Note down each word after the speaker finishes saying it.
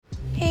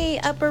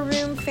Upper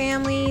Room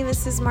family.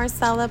 This is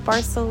Marcela,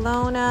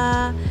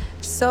 Barcelona.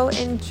 So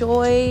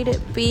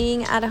enjoyed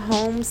being at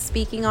home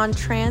speaking on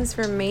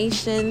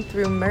transformation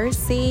through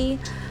mercy.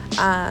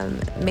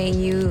 May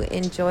you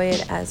enjoy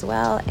it as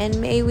well, and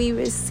may we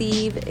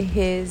receive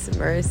His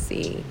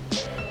mercy.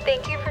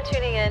 Thank you for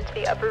tuning in to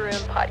the Upper Room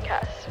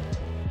podcast.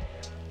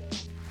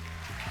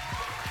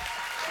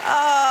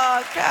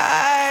 Oh,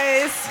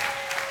 guys.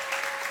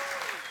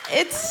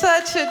 It's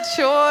such a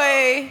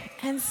joy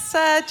and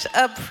such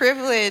a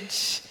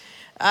privilege.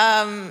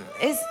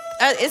 Is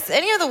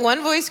any of the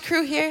One Voice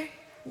crew here?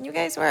 You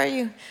guys, where are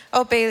you?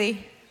 Oh,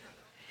 Bailey.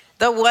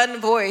 The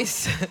One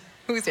Voice.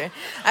 Who's here?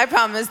 I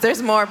promise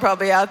there's more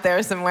probably out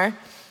there somewhere.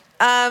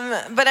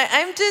 But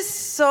I'm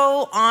just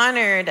so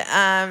honored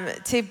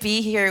to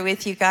be here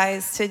with you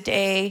guys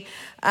today.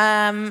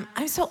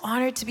 I'm so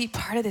honored to be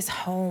part of this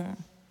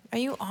home. Are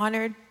you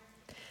honored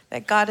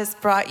that God has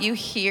brought you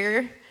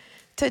here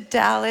to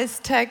Dallas,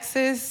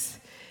 Texas,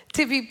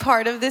 to be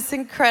part of this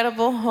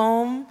incredible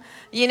home?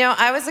 You know,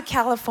 I was a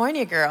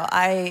California girl.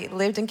 I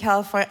lived in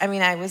California. I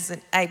mean, I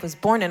was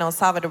born in El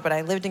Salvador, but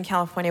I lived in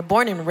California,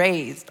 born and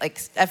raised.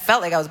 Like, I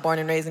felt like I was born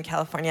and raised in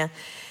California.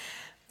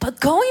 But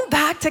going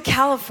back to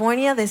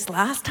California this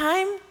last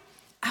time,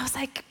 I was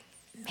like,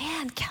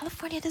 man,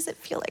 California doesn't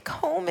feel like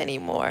home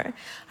anymore.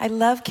 I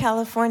love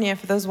California.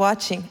 For those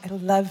watching, I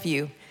love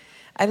you.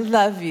 I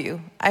love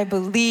you. I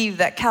believe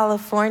that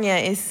California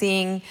is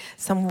seeing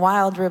some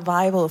wild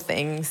revival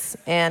things,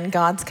 and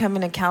God's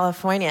coming to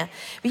California.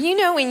 But you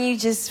know when you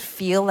just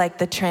feel like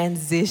the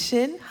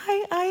transition,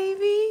 hi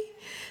Ivy,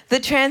 the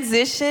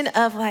transition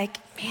of like,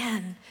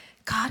 man,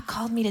 God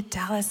called me to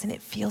Dallas and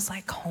it feels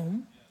like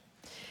home.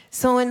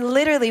 So when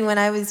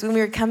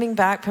we were coming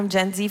back from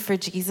Gen Z for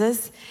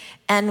Jesus,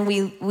 and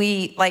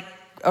we like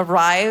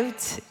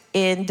arrived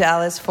in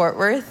Dallas, Fort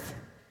Worth,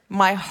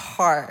 my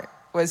heart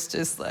was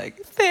just like,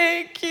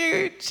 thank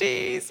you,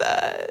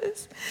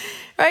 Jesus.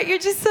 Right? You're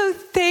just so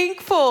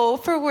thankful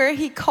for where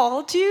He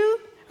called you.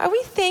 Are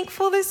we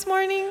thankful this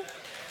morning?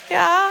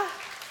 Yeah?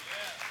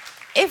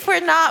 If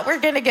we're not, we're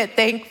going to get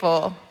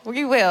thankful.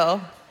 We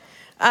will.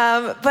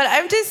 But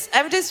I'm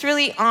just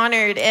really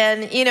honored.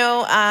 And, you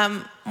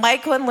know,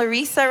 Michael and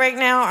Larissa right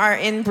now are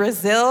in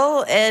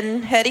Brazil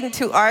and heading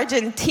to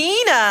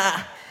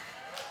Argentina.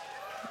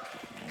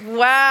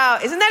 Wow.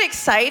 Isn't that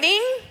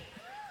exciting?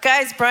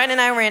 Guys, Brian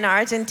and I were in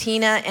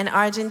Argentina, and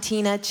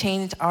Argentina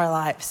changed our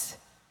lives.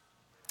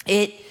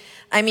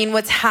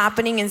 What's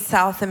happening in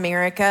South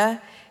America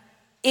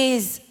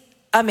is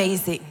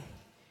amazing.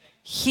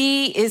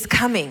 He is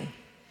coming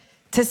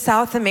to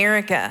South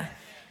America,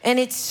 and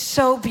it's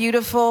so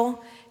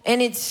beautiful,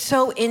 and it's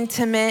so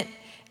intimate,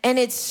 and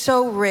it's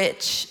so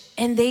rich,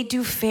 and they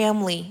do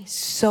family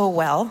so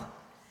well.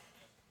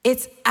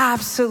 It's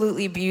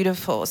absolutely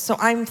beautiful. So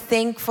I'm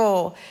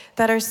thankful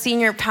that our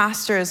senior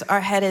pastors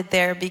are headed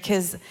there,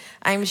 because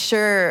I'm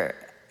sure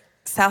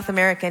South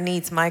America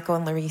needs Michael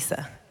and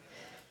Larissa.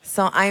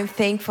 So I'm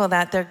thankful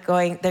that they're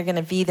going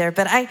to be there.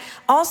 But I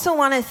also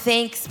want to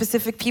thank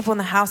specific people in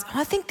the house. I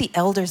want to thank the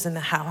elders in the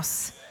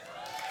house.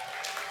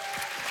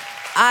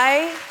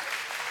 I'm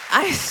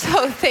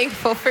so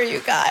thankful for you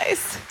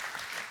guys.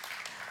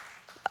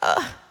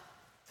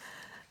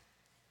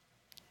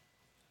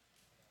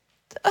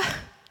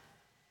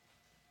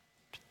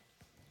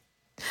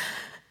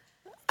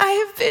 I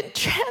have been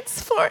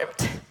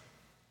transformed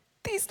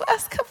these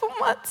last couple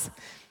months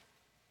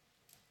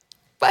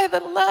by the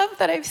love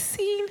that I've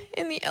seen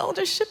in the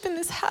eldership in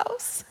this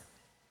house.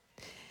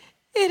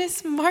 It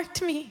has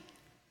marked me.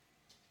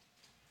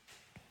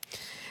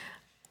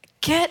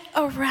 Get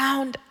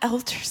around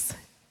elders.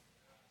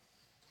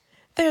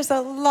 There's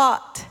a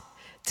lot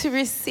to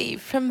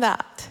receive from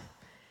that.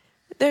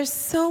 There's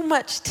so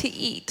much to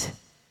eat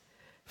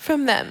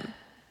from them.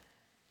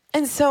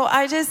 And so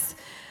I just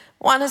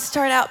want to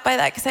start out by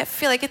that, because I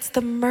feel like it's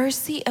the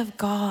mercy of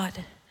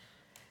God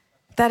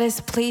that has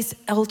placed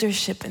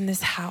eldership in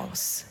this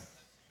house.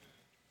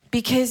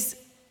 Because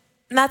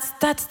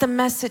that's the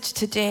message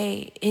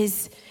today,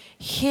 is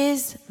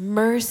His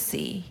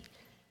mercy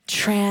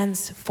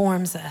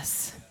transforms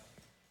us.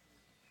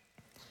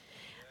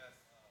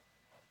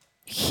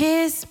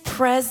 His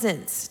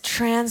presence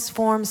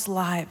transforms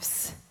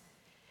lives.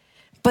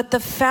 But the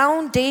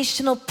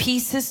foundational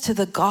pieces to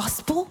the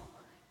gospel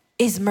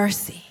is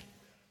mercy.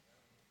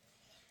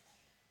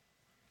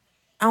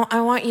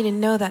 I want you to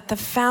know that the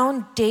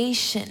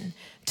foundation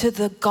to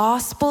the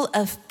gospel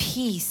of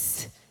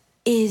peace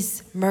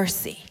is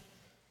mercy.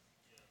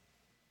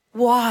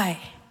 Why?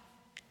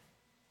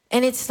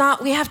 And it's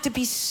not, we have to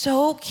be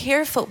so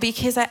careful,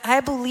 because I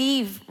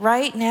believe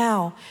right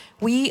now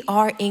we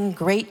are in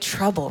great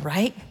trouble,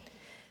 right?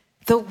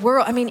 The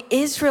world,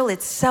 Israel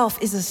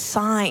itself is a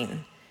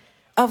sign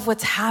of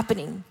what's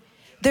happening.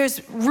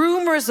 There's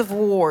rumors of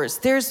wars.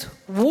 There's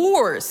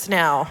wars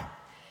now.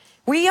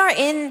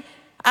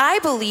 I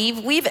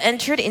believe we've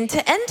entered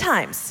into end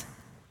times.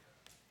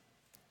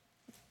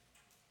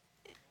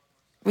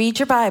 Read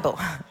your Bible.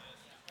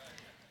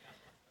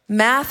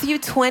 Matthew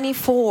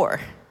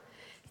 24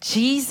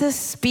 Jesus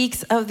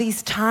speaks of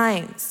these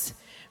times,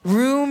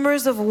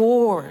 rumors of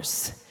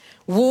wars,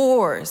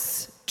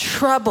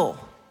 trouble,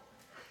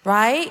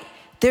 right?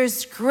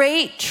 There's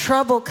great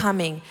trouble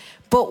coming.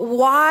 But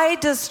why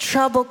does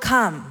trouble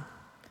come?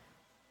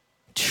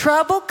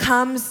 Trouble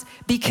comes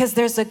because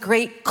there's a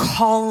great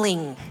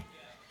calling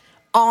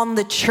on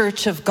the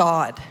church of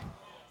God.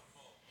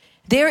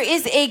 There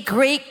is a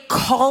great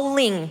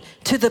calling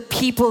to the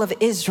people of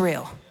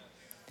Israel.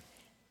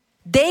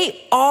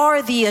 They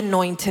are the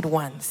anointed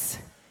ones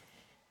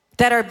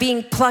that are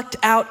being plucked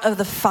out of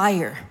the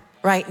fire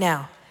right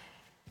now,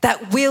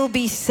 that will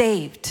be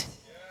saved.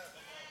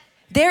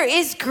 There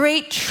is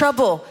great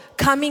trouble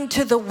coming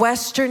to the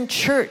Western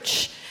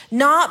church,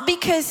 not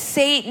because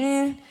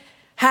Satan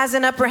has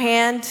an upper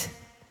hand,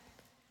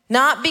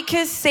 not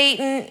because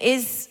Satan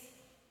is,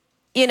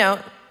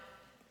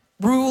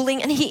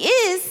 ruling, and he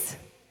is,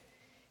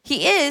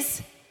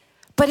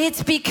 but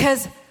it's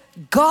because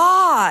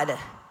God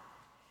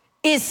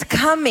is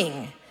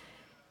coming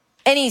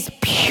and he's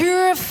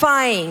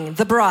purifying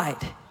the bride.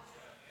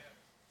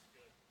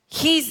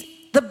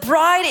 The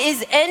bride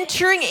is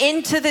entering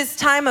into this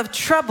time of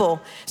trouble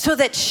so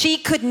that she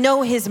could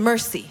know his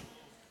mercy.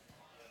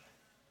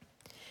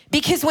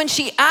 Because when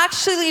she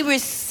actually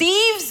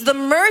receives the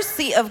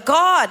mercy of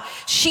God,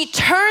 she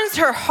turns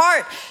her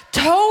heart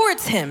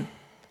towards him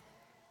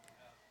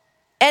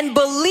and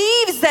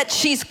believes that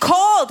she's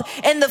called,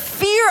 and the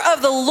fear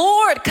of the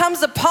Lord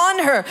comes upon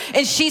her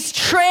and she's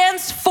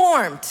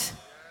transformed.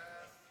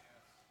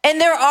 And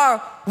there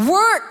are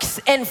works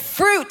and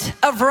fruit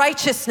of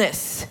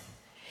righteousness.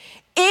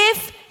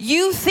 If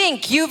you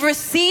think you've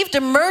received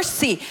a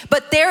mercy,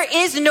 but there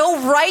is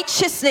no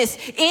righteousness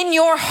in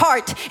your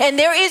heart and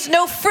there is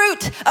no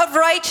fruit of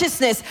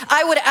righteousness,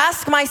 I would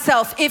ask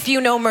myself if you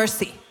know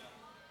mercy.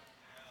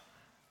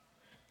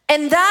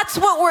 And that's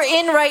what we're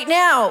in right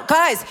now.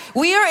 Guys,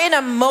 we are in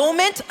a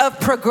moment of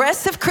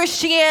progressive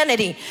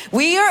Christianity.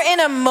 We are in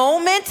a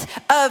moment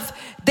of,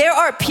 there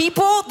are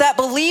people that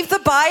believe the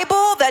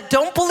Bible, that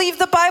don't believe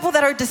the Bible,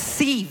 that are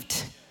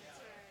deceived.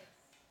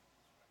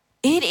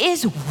 It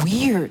is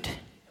weird,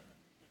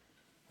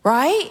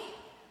 right?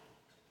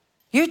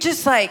 You're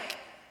just like,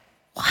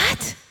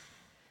 what?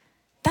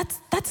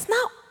 That's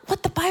not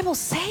what the Bible's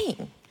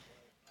saying.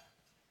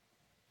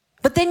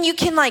 But then you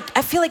can I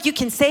feel like you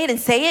can say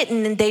it,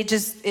 and then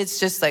it's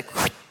just like,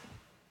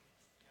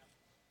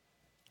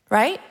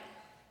 right?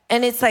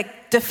 And it's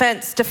like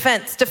defense.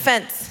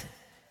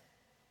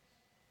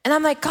 And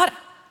I'm like, God,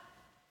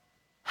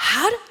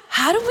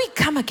 how do we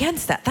come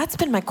against that? That's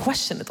been my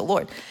question to the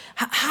Lord.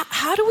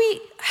 How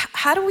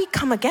do we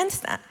come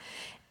against that?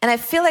 And I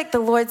feel like the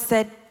Lord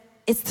said,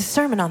 it's the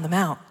Sermon on the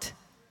Mount.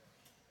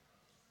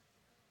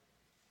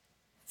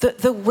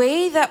 The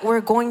way that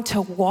we're going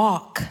to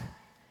walk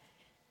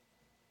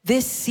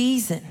this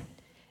season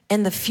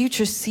and the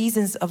future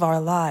seasons of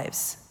our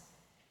lives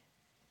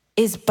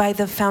is by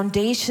the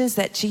foundations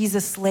that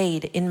Jesus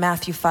laid in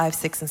Matthew 5,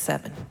 6, and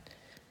 7.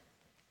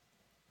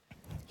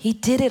 He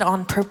did it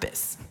on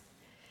purpose.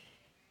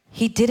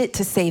 He did it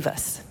to save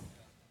us.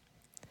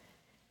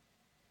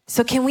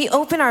 So can we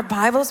open our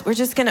Bibles? We're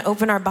just going to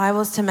open our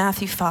Bibles to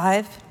Matthew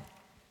 5.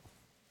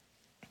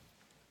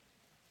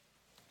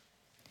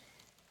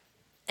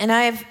 And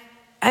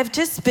I've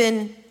just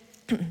been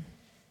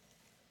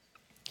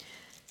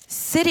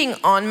sitting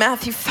on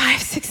Matthew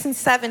 5, 6, and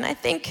 7. I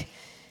think,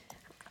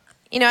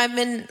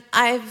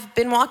 I've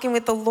been walking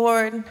with the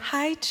Lord.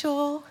 Hi,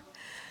 Joel.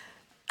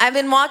 I've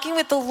been walking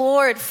with the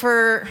Lord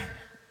for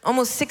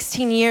almost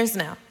 16 years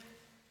now.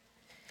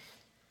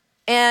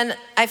 And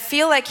I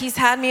feel like he's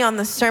had me on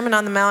the Sermon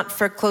on the Mount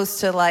for close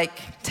to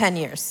 10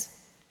 years.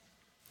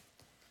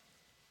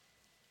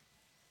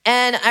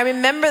 And I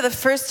remember the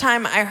first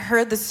time I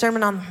heard the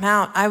Sermon on the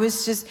Mount, I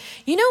was just,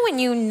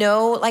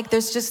 when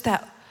there's just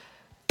that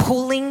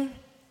pulling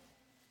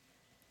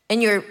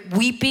and you're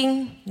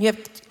weeping, you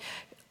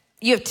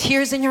have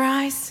tears in your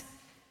eyes,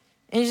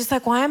 and you're just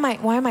like, why am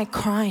I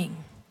crying?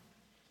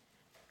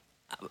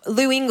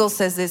 Lou Engle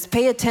says this,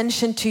 pay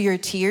attention to your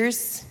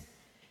tears,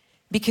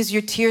 because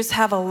your tears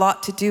have a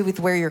lot to do with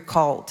where you're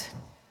called.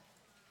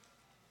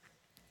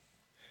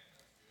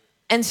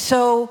 And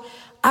so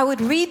I would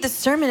read the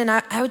sermon and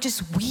I would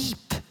just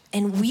weep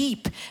and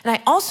weep. And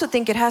I also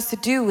think it has to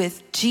do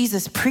with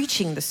Jesus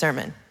preaching the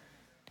sermon.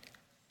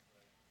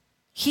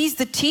 He's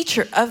the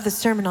teacher of the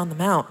Sermon on the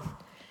Mount.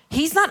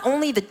 He's not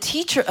only the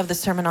teacher of the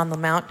Sermon on the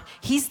Mount,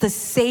 he's the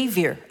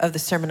savior of the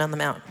Sermon on the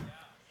Mount.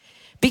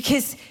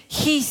 Because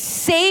he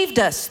saved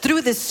us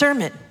through this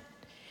sermon.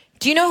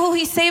 Do you know who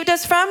he saved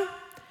us from?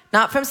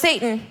 Not from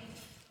Satan.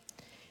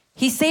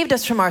 He saved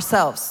us from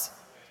ourselves.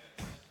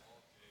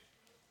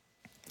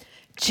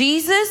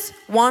 Jesus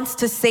wants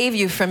to save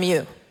you from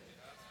you.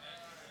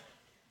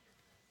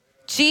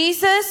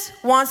 Jesus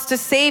wants to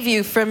save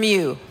you from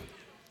you.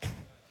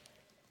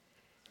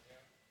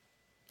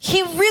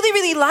 He really,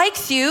 really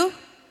likes you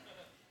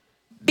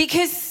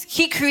because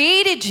he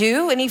created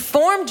you and he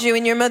formed you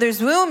in your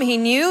mother's womb. He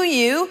knew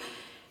you.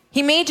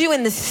 He made you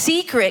in the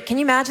secret. Can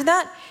you imagine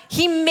that?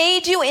 He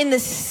made you in the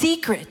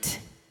secret.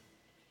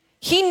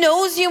 He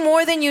knows you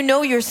more than you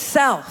know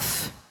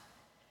yourself.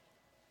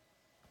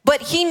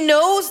 But he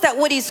knows that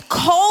what he's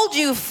called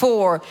you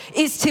for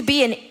is to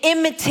be an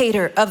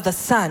imitator of the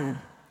Son.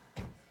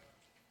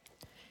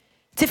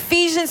 To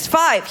Ephesians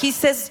 5, he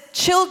says,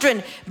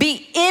 children,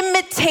 be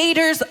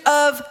imitators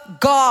of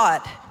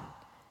God.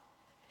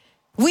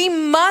 We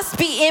must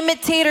be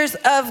imitators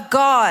of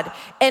God.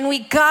 And we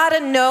gotta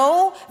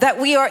know that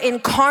we are in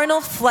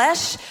carnal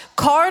flesh,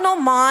 carnal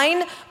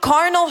mind,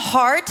 carnal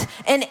heart,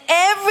 and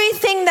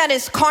everything that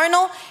is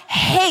carnal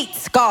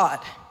hates God.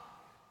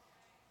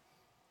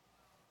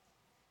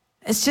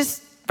 It's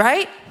just,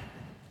 right?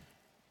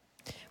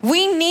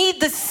 We need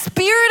the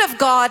Spirit of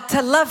God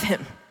to love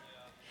him.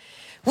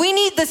 We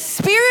need the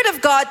Spirit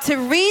of God to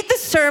read the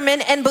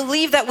sermon and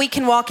believe that we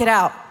can walk it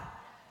out.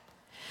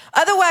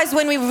 Otherwise,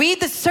 when we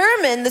read the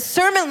sermon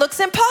looks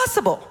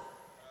impossible.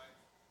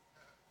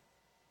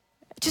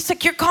 Just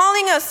like, you're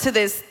calling us to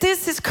this.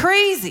 This is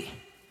crazy.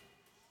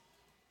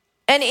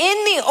 And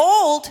in the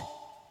old,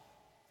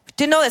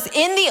 to know this,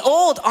 in the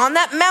old, on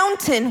that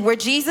mountain where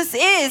Jesus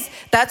is,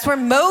 that's where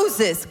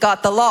Moses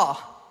got the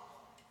law.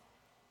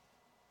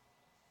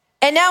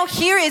 And now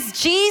here is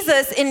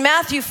Jesus in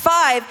Matthew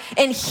 5,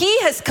 and he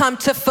has come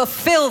to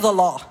fulfill the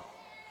law.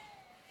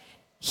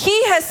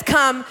 He has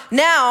come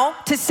now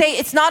to say,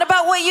 it's not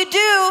about what you do.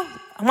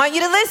 I want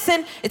you to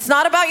listen. It's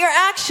not about your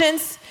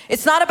actions.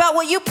 It's not about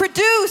what you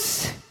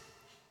produce.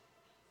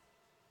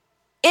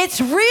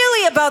 It's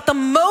really about the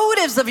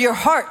motives of your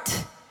heart.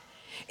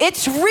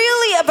 It's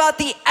really about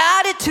the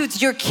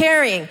attitudes you're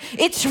carrying.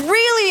 It's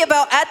really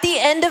about, at the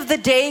end of the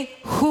day,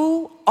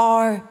 who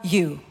are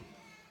you?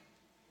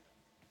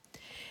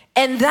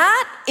 And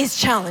that is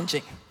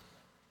challenging.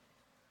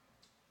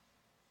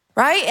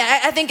 Right?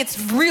 I think it's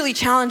really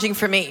challenging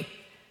for me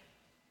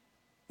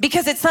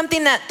because it's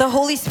something that the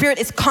Holy Spirit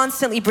is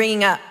constantly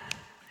bringing up.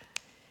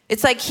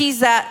 It's like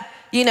he's that,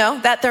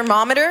 that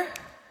thermometer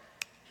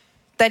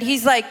that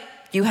he's like,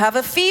 you have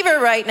a fever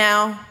right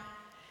now.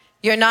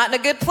 You're not in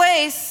a good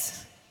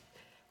place.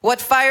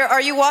 What fire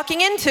are you walking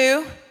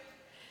into?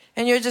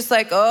 And you're just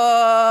like,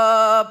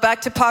 oh,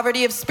 back to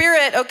poverty of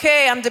spirit.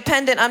 Okay, I'm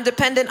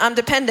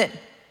dependent.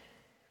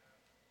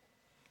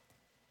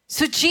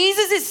 So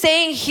Jesus is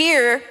saying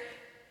here,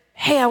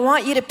 hey, I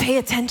want you to pay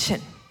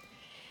attention.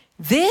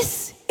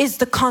 This is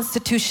the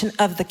constitution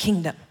of the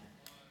kingdom.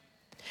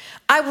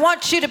 I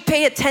want you to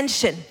pay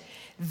attention.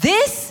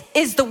 This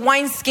is the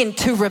wineskin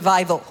to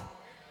revival.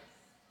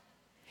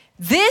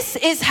 This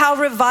is how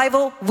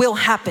revival will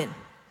happen.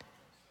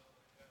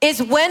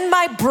 Is when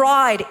my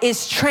bride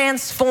is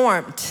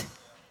transformed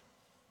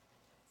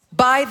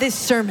by this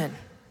sermon.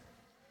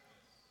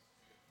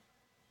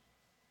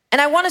 And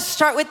I want to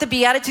start with the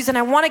Beatitudes and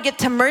I want to get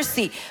to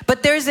mercy,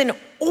 but there's an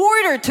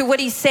order to what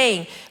he's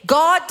saying.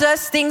 God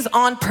does things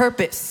on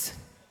purpose.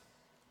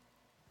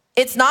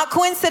 It's not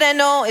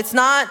coincidental.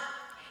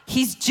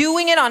 He's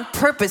doing it on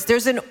purpose.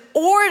 There's an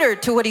order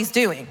to what he's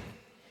doing.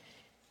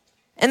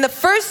 And the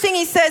first thing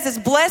he says is,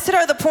 blessed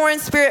are the poor in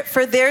spirit,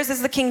 for theirs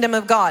is the kingdom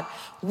of God.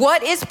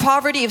 What is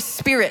poverty of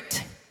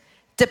spirit?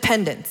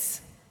 Dependence.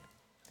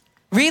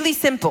 Really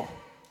simple.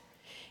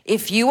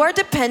 If you are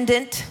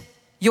dependent,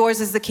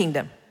 yours is the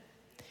kingdom.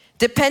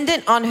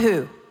 Dependent on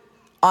who?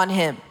 On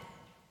him.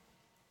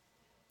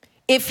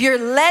 If you're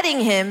letting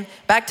him,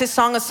 back to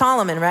Song of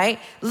Solomon, right?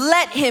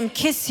 Let him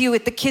kiss you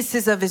with the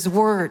kisses of his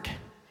word.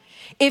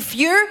 If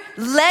you're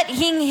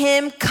letting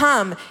him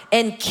come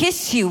and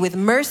kiss you with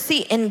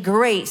mercy and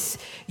grace,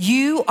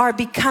 you are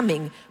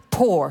becoming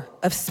poor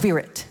of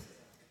spirit.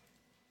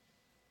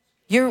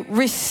 You're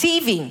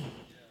receiving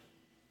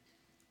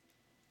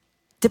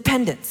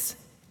dependence.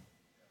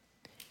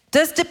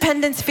 Does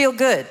dependence feel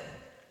good?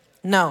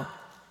 No.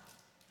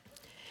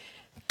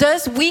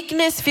 Does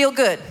weakness feel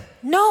good?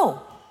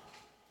 No.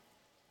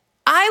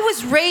 I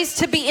was raised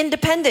to be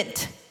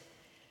independent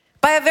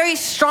by a very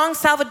strong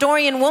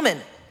Salvadorian woman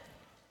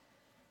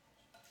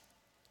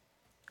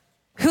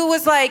who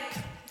was like,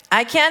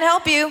 I can't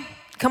help you.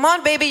 Come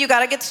on, baby, you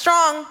gotta get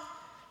strong. You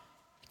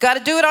gotta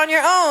do it on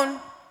your own.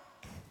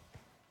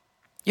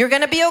 You're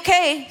gonna be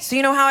okay. So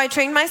you know how I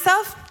trained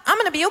myself? I'm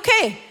gonna be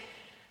okay.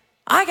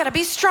 I gotta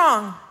be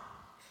strong.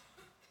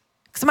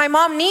 Because my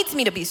mom needs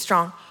me to be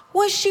strong.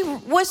 Was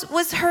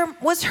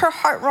her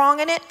heart wrong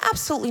in it?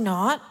 Absolutely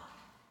not.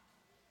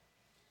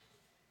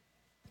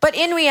 But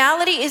in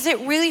reality, is it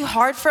really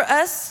hard for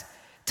us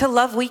to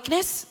love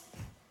weakness?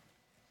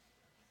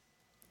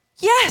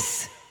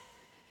 Yes.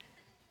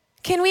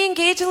 Can we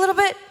engage a little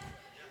bit?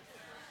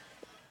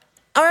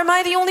 Or am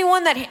I the only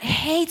one that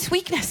hates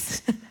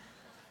weakness?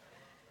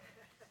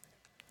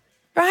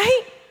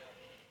 Right?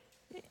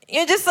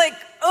 You're just like,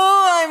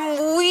 oh,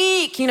 I'm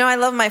weak. I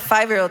love my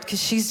 5-year-old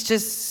because she's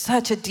just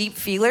such a deep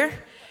feeler.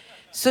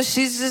 So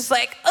she's just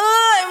like,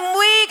 oh, I'm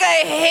weak.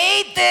 I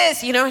hate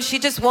this. She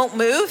just won't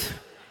move.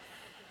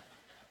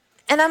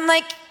 And I'm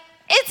like,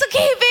 it's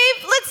okay,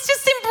 babe. Let's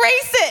just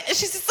embrace it. And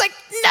she's just like,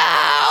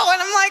 no.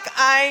 And I'm like,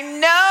 I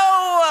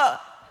know.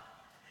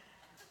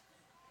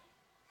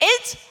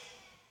 It's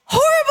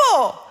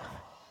Horrible.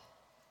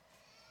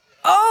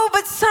 Oh,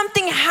 but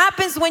something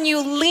happens when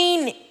you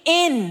lean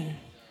in.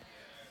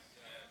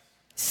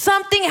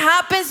 Something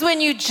happens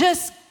when you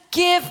just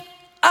give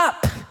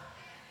up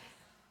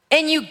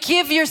and you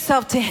give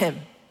yourself to him.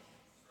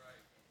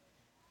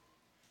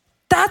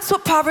 That's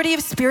what poverty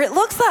of spirit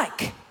looks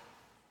like.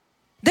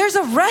 There's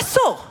a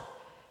wrestle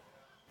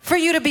for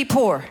you to be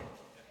poor.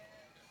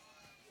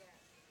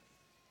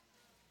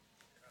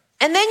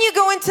 And then you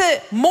go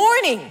into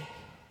mourning.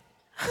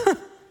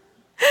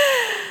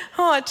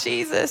 Oh,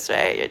 Jesus,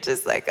 right? You're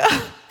just like,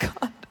 oh,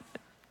 God.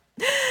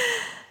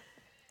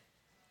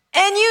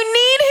 And you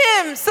need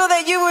him so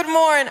that you would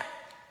mourn.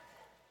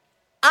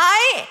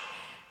 I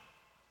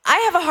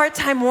have a hard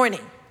time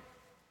mourning.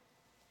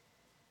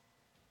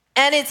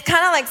 And it's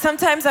kind of like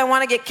sometimes I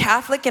want to get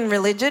Catholic in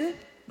religion.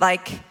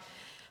 Like,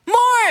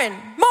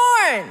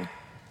 mourn.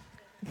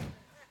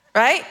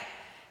 Right?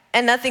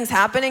 And nothing's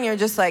happening. You're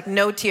just like,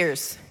 no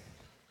tears.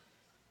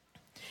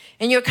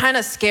 And you're kind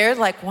of scared,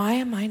 like, why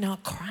am I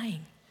not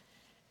crying?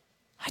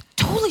 I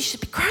totally should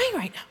be crying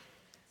right now.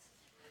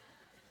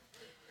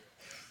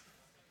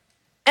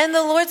 And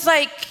the Lord's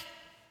like,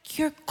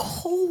 you're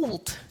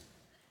cold.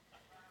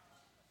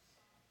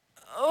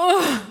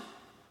 Oh.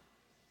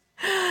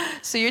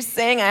 So you're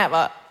saying I have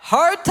a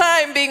hard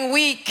time being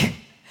weak,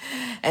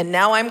 and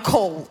now I'm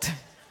cold.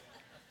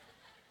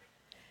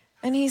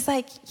 And he's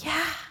like,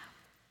 yeah.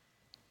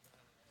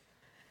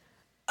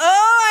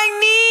 Oh, I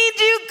need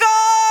you,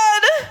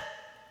 God.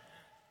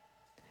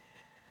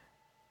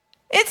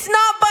 It's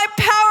not by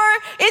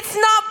power, it's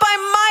not by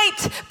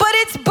might, but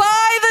it's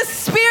by the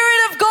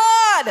Spirit of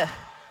God.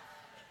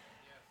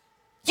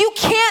 You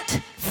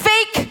can't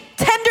fake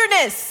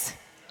tenderness.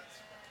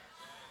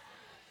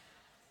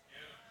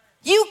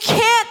 You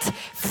can't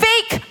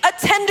fake a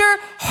tender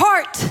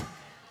heart.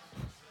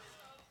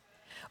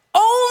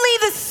 Only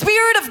the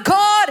Spirit of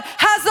God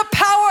has the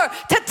power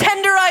to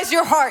tenderize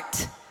your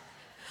heart.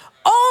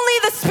 Only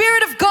the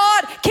Spirit of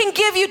God can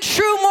give you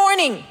true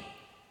mourning.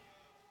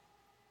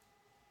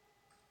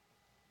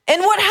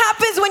 And what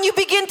happens when you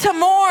begin to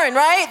mourn,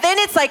 right? Then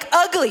it's like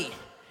ugly.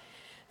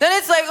 Then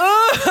it's like,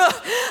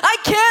 oh, I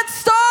can't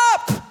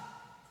stop.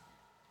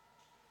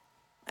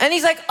 And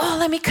he's like, oh,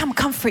 let me come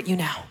comfort you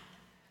now.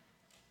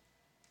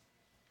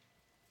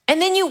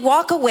 And then you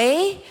walk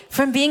away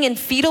from being in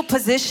fetal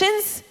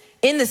positions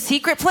in the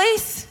secret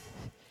place,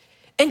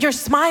 and you're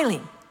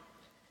smiling.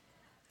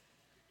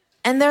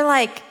 And they're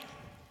like,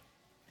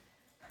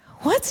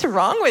 what's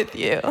wrong with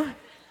you? And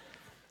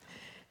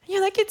you're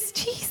like, it's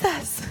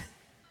Jesus.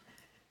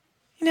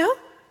 You know?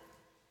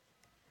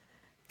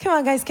 Come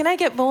on, guys, can I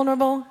get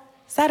vulnerable?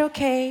 Is that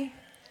okay?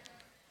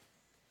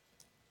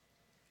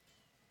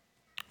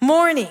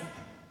 Mourning.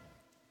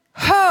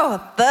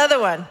 Oh, the other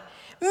one.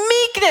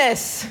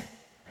 Meekness.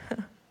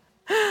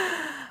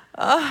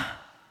 Oh.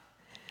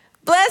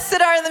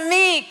 Blessed are the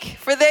meek,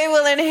 for they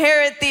will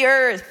inherit the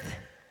earth.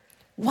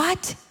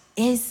 What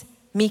is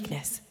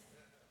meekness?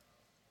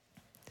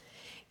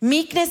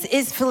 Meekness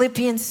is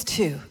Philippians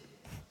 2.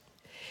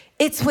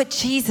 It's what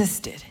Jesus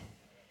did.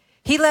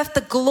 He left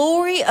the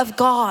glory of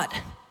God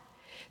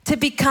to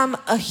become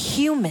a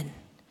human,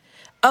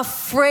 a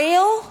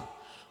frail,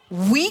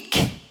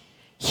 weak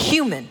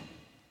human.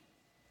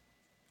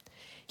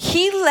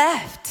 He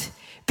left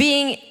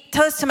being,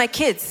 tell this to my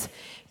kids,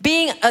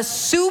 being a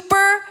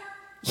super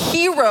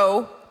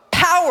hero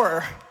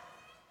power.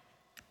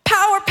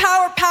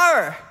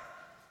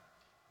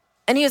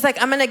 And he was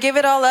like, I'm gonna give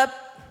it all up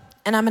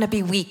and I'm gonna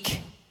be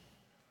weak.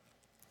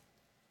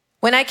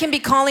 When I can be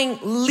calling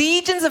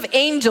legions of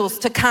angels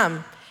to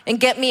come and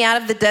get me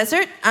out of the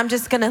desert, I'm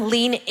just gonna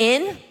lean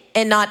in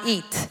and not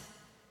eat.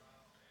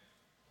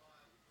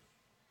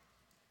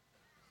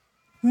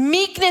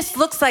 Meekness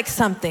looks like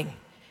something.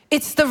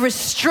 It's the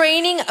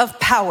restraining of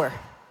power.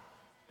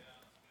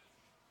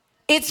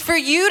 It's for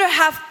you to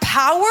have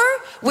power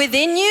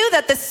within you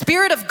that the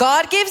Spirit of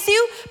God gives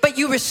you, but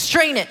you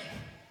restrain it.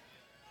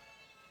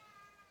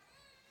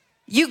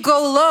 You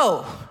go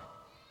low.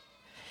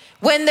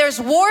 When there's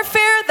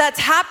warfare that's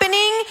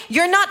happening,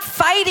 you're not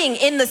fighting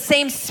in the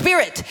same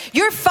spirit.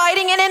 You're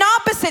fighting in an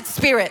opposite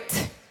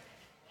spirit.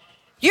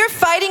 You're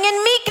fighting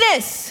in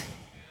meekness.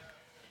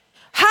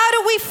 How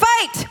do we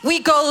fight? We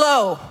go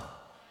low.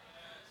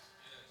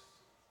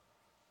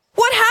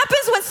 What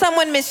happens when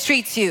someone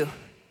mistreats you?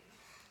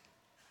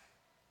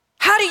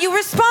 How do you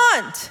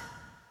respond?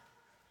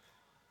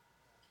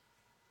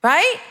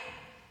 Right?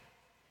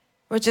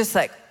 We're just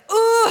like,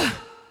 ooh.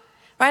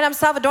 Right? I'm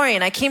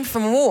Salvadorian. I came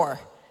from war.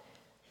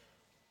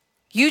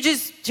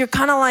 You're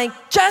kind of like,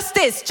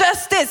 justice.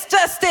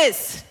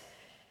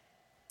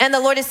 And the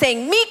Lord is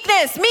saying,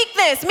 meekness.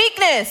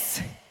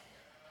 And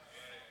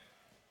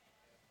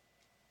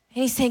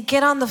he's saying,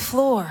 get on the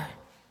floor,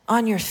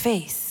 on your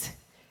face.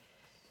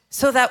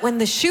 So that when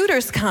the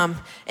shooters come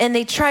and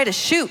they try to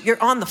shoot,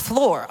 you're on the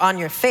floor, on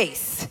your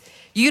face.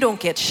 You don't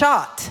get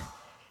shot.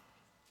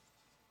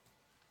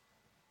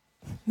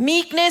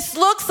 Meekness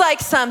looks like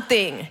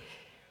something.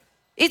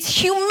 It's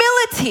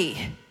humility.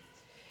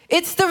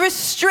 It's the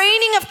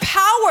restraining of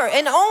power,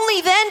 and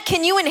only then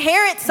can you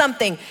inherit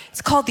something.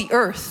 It's called the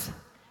earth.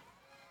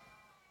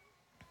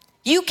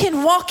 You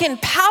can walk in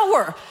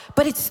power,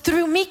 but it's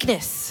through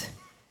meekness.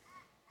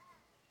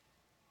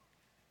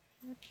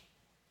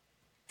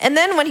 And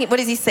then what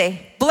does he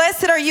say?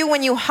 Blessed are you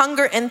when you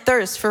hunger and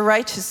thirst for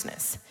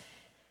righteousness.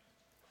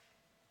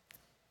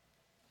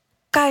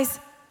 Guys,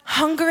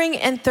 hungering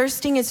and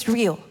thirsting is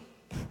real.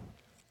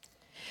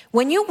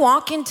 When you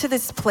walk into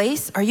this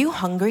place, are you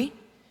hungry?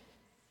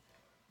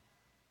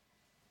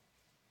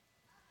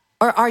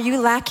 Or are you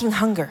lacking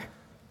hunger?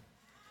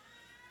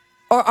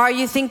 Or are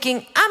you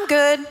thinking, I'm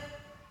good.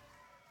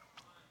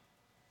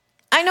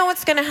 I know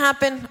what's gonna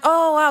happen.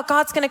 Oh, wow,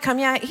 God's gonna come.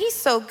 Yeah, he's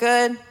so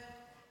good.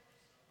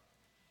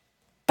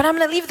 But I'm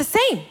gonna leave the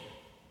same.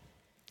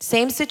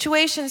 Same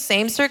situation,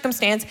 same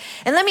circumstance.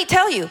 And let me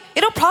tell you,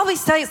 it'll probably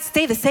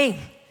stay the same.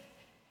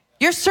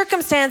 Your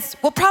circumstance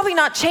will probably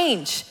not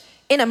change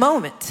in a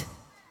moment.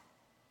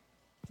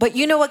 But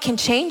you know what can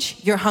change?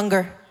 Your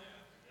hunger.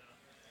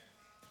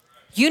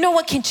 You know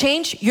what can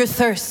change? Your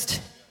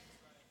thirst.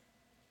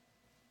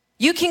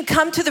 You can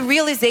come to the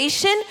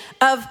realization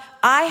of,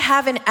 I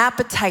have an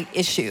appetite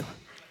issue.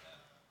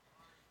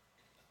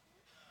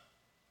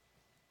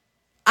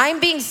 I'm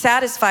being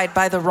satisfied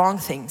by the wrong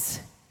things.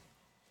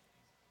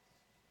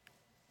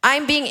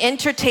 I'm being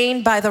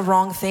entertained by the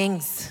wrong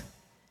things.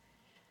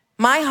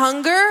 My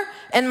hunger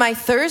and my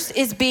thirst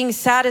is being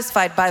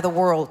satisfied by the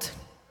world.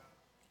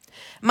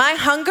 My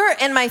hunger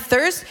and my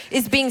thirst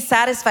is being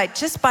satisfied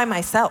just by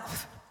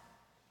myself.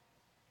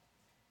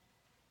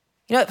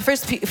 You know what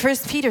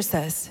First Peter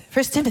says,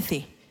 1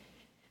 Timothy,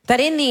 that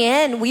in the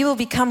end we will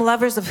become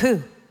lovers of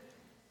who?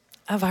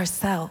 Of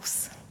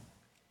ourselves.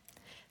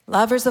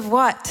 Lovers of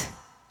what?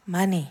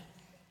 Money.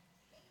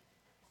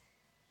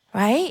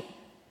 Right?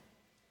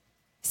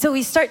 So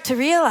we start to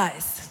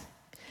realize,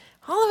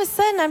 all of a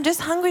sudden I'm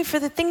just hungry for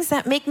the things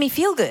that make me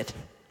feel good.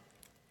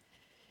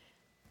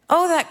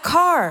 Oh, that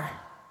car.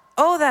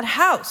 Oh, that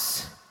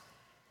house.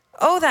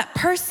 Oh, that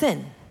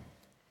person.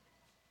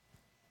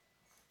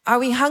 Are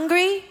we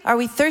hungry? Are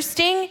we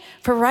thirsting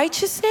for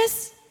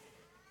righteousness?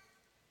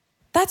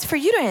 That's for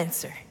you to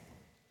answer.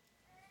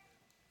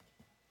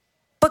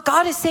 But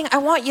God is saying, I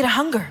want you to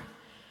hunger.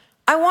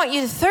 I want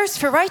you to thirst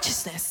for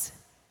righteousness.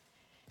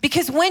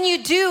 Because when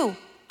you do,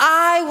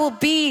 I will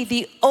be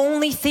the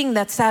only thing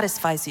that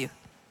satisfies you.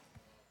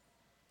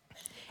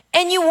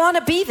 And you want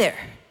to be there.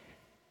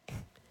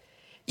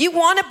 You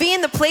want to be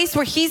in the place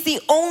where he's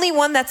the only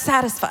one that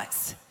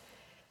satisfies.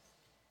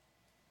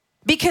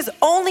 Because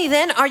only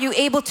then are you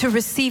able to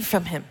receive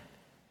from him.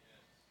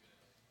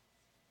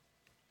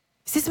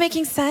 Is this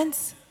making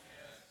sense?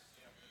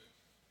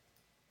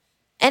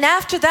 And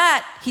after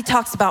that, he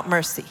talks about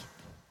mercy.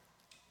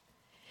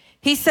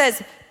 He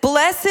says,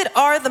 blessed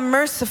are the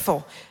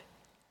merciful,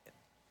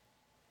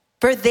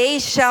 for they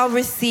shall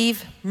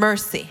receive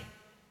mercy.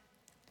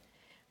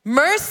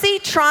 Mercy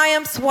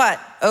triumphs what?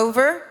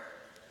 Over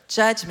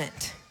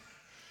judgment.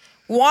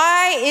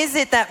 Why is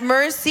it that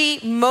mercy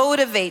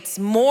motivates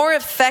more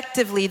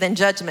effectively than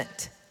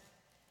judgment?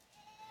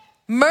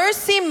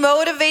 Mercy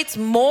motivates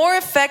more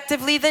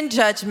effectively than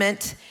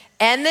judgment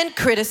and than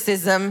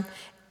criticism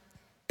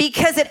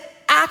because it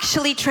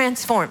actually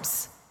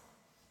transforms.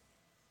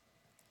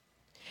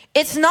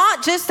 It's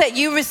not just that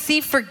you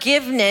receive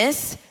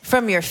forgiveness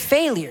from your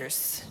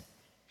failures.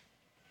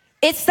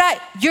 It's that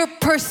your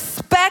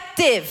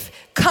perspective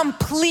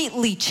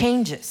completely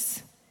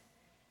changes.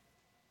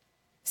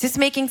 Is this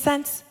making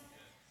sense?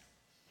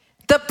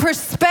 The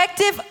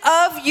perspective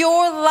of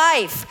your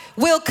life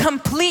will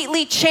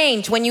completely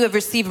change when you have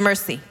received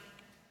mercy.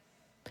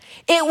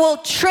 It will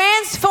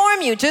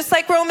transform you, just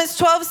like Romans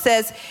 12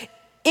 says,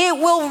 it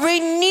will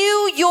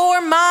renew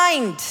your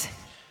mind.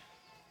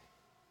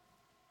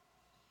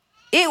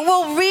 It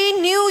will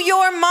renew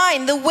your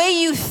mind. The way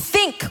you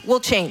think will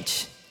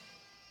change.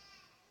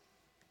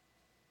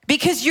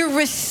 Because you're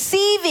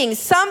receiving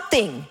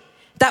something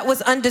that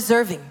was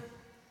undeserving.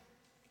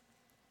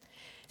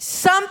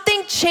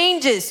 Something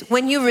changes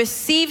when you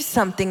receive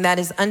something that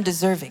is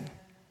undeserving.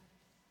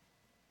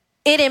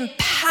 It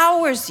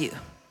empowers you.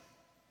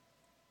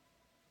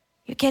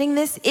 You're getting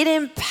this? It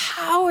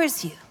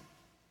empowers you.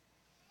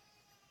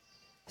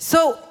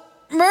 So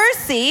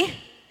mercy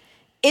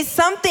is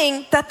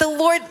something that the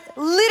Lord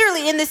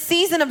literally in this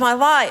season of my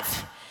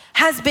life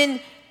has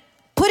been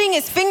putting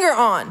his finger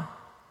on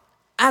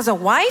as a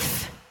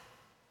wife,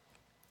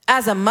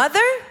 as a mother,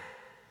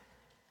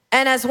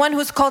 and as one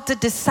who's called to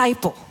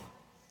disciple.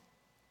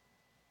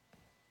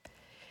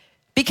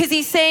 Because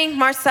he's saying,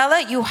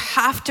 Marcela, you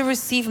have to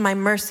receive my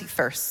mercy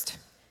first.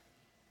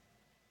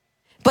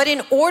 But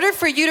in order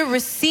for you to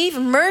receive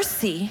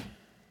mercy,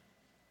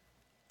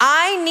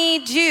 I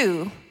need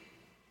you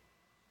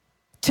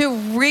to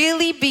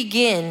really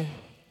begin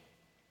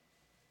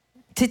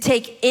to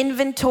take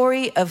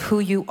inventory of who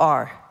you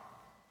are.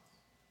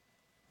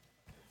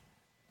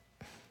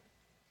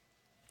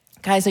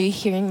 Guys, are you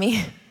hearing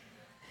me?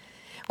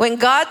 When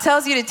God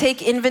tells you to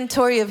take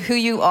inventory of who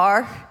you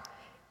are,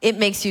 it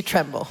makes you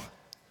tremble.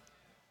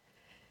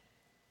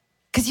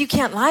 because you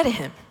can't lie to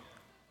him.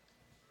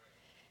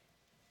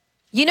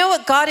 You know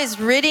what God is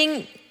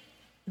ridding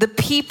the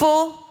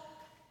people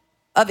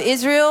of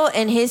Israel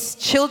and his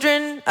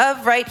children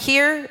of right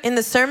here in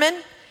the sermon?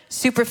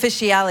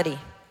 Superficiality.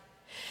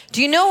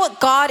 Do you know what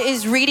God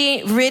is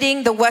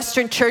ridding the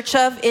Western church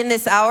of in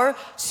this hour?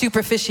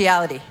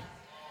 Superficiality.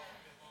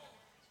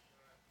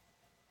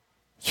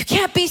 You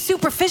can't be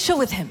superficial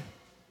with him.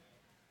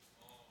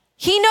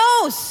 He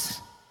knows.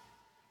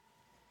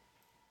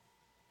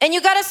 And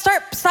you gotta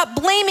stop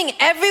blaming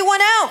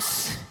everyone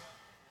else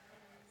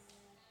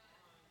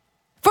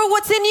for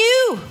what's in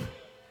you.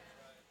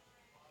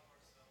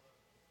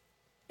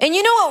 And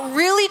you know what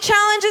really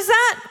challenges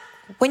that?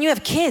 When you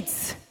have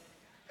kids.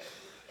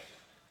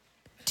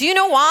 Do you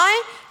know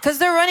why? Because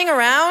they're running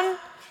around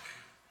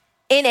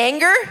in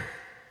anger,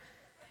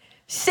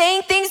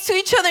 saying things to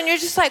each other, and you're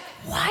just like,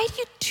 why do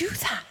you do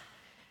that?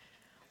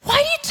 Why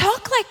do you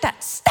talk like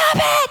that? Stop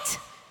it!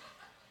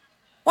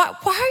 Why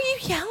are you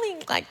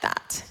yelling like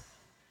that?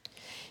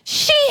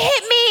 She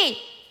hit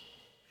me!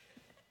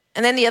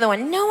 And then the other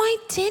one, no, I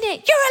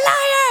didn't. You're a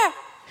liar!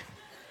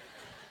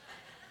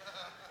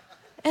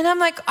 And I'm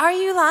like, are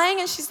you lying?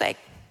 And she's like,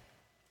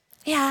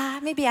 yeah,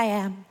 maybe I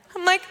am.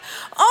 I'm like,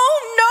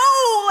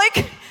 oh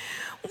no, like,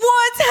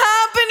 what's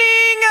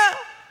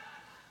happening?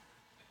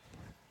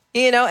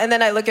 You know, and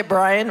then I look at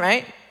Brian,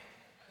 right?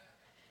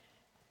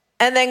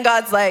 And then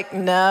God's like,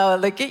 no,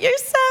 look at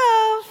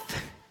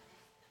yourself.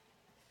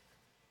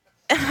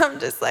 And I'm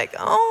just like,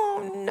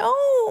 oh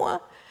no.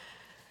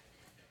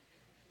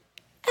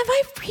 Am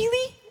I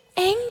really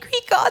angry,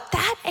 God,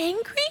 that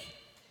angry?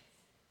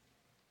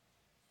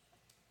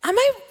 Am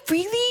I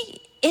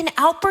really in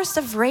outbursts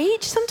of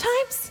rage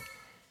sometimes?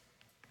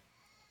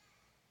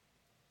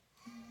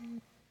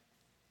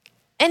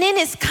 And in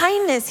his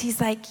kindness, he's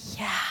like,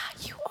 yeah,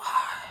 you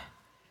are.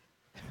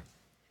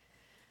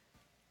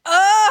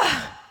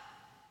 Ugh.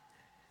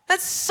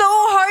 That's so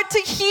hard to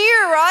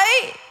hear,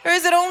 right? Or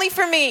is it only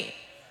for me?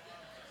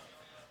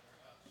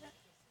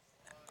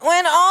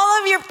 When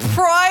all of your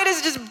pride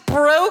is just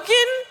broken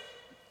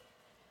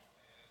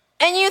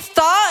and you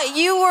thought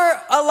you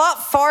were a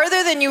lot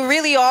farther than you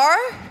really are.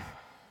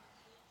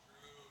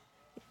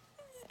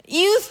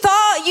 You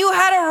thought you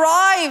had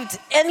arrived,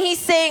 and he's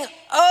saying,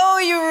 oh,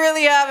 you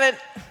really haven't.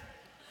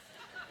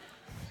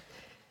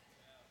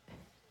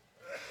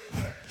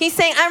 He's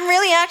saying, I'm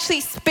really actually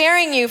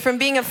sparing you from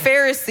being a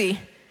Pharisee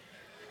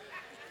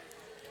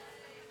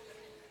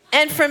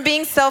and from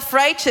being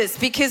self-righteous,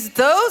 because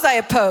those I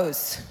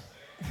oppose.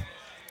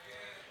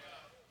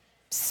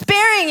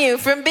 Sparing you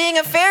from being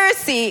a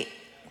Pharisee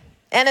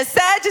and a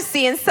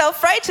Sadducee and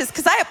self-righteous,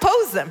 because I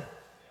oppose them.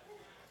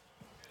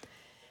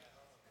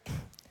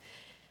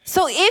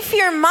 So if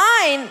you're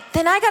mine,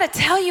 then I gotta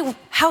tell you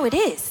how it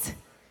is.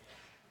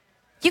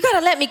 You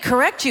gotta let me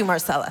correct you,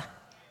 Marcela.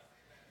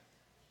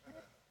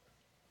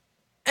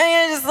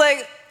 And you're just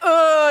like,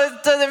 oh,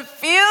 it doesn't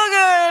feel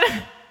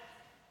good.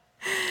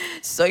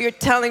 So you're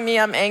telling me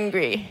I'm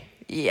angry?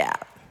 Yeah.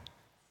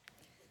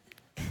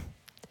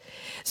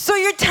 So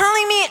you're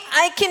telling me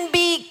I can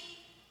be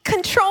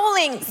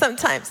controlling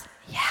sometimes?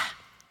 Yeah.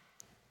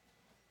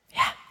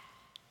 Yeah.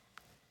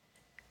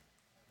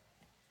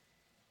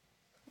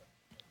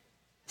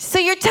 So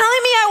you're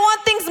telling me I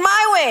want things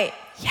my way?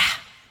 Yeah.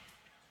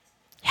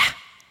 Yeah.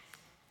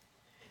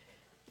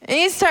 And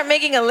you start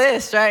making a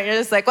list, right? You're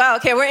just like, wow,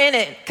 okay, we're in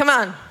it. Come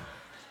on.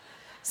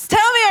 Just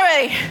tell me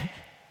already.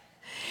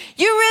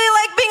 You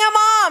really like being a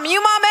mom.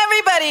 You mom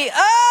everybody.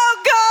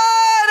 Oh,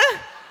 God.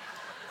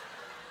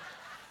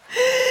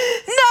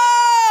 No,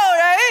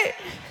 right?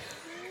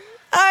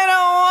 I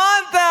don't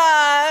want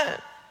that.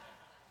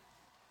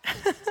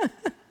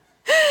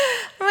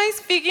 Am I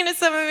speaking to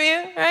some of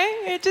you,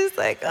 right? You're just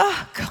like,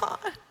 oh,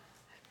 God.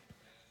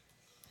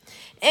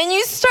 And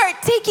you start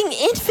taking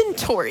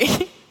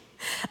inventory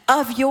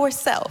of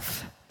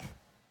yourself.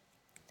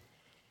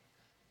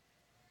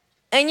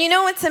 And you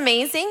know what's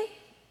amazing?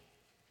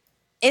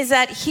 Is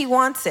that he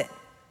wants it.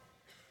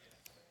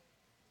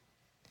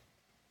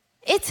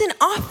 It's an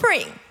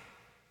offering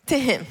to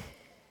him.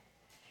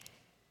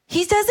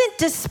 He doesn't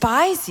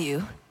despise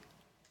you.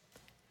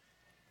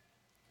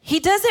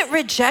 He doesn't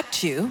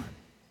reject you.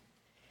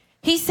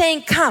 He's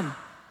saying, come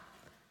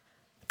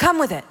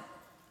with it.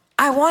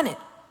 I want it.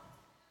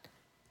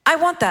 I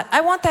want that.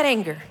 I want that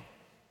anger.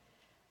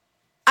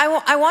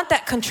 I want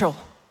that control.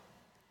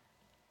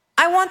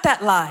 I want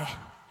that lie.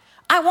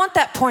 I want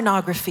that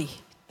pornography.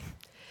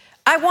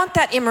 I want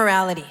that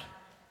immorality.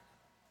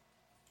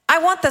 I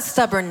want the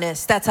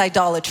stubbornness, that's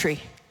idolatry.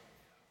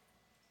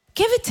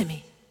 Give it to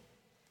me.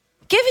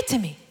 Give it to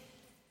me.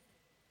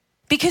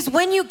 Because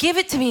when you give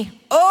it to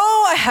me,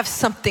 oh, I have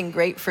something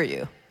great for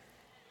you.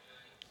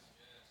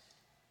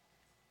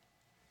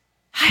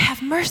 I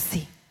have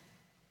mercy.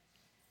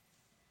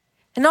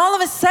 And all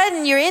of a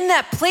sudden, you're in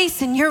that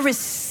place and you're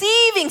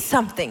receiving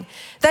something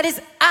that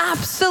is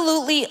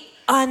absolutely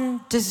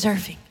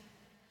undeserving.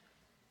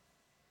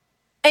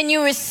 And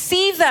you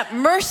receive that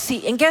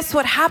mercy, and guess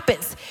what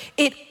happens?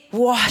 It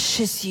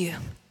washes you.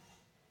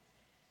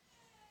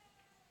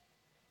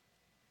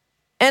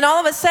 And all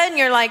of a sudden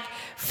you're like,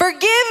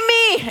 forgive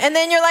me. And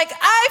then you're like,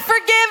 I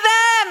forgive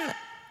them.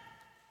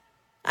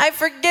 I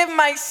forgive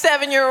my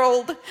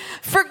 7-year-old.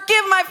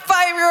 Forgive my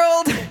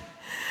 5-year-old.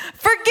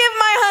 Forgive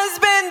my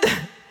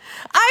husband.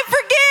 I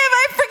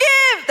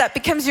forgive. That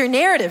becomes your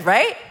narrative,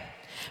 right?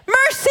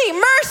 Mercy,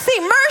 mercy,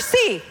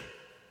 mercy.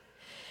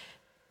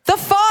 The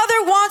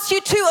Father wants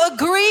you to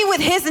agree with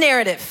his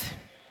narrative.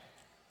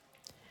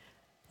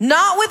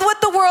 Not with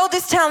what the world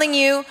is telling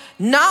you,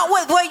 not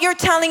with what you're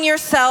telling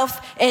yourself,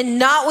 and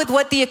not with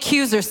what the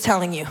accuser's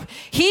telling you.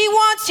 He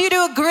wants you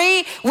to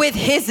agree with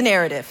his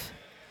narrative.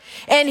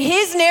 And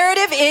his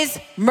narrative is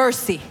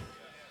mercy.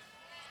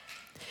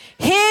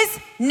 His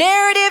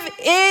narrative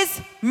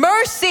is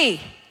mercy.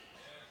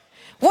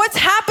 What's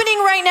happening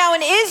right now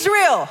in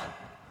Israel?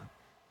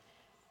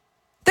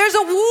 There's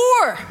a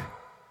war.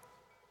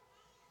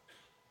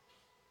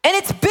 And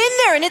it's been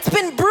there and it's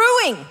been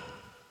brewing.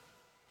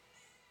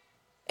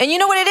 And you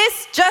know what it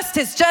is?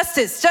 Justice,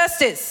 justice,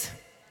 justice.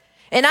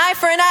 An eye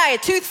for an eye,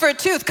 a tooth for a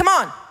tooth. Come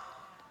on.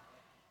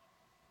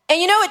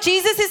 And you know what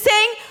Jesus is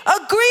saying?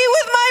 Agree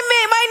with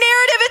my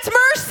narrative. It's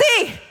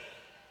mercy.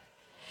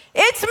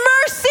 It's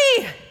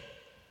mercy.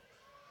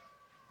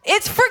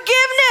 It's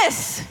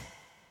forgiveness.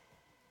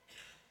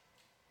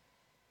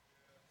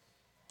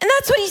 And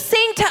that's what he's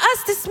saying to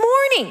us this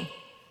morning.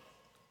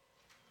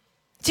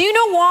 Do you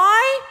know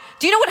why?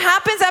 Do you know what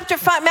happens after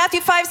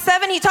Matthew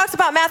 5:7? He talks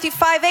about Matthew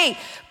 5:8.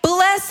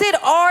 Blessed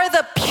are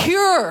the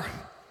pure,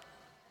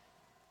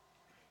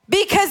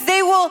 because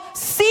they will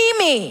see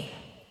me.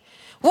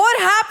 What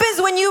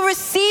happens when you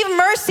receive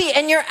mercy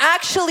and you're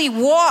actually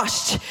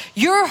washed?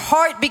 Your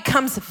heart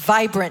becomes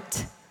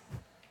vibrant.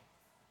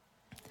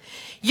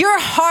 Your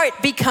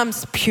heart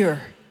becomes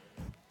pure.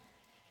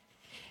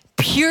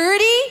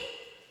 Purity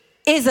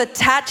is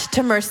attached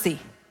to mercy.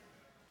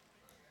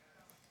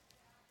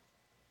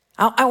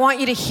 I want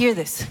you to hear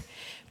this.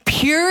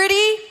 Purity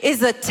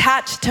is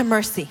attached to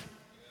mercy.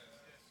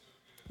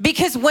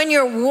 Because when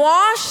you're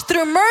washed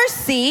through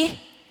mercy,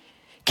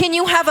 can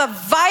you have a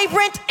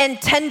vibrant and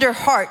tender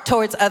heart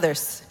towards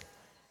others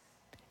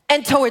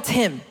and towards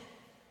him?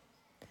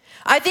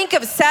 I think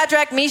of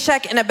Shadrach,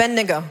 Meshach, and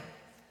Abednego.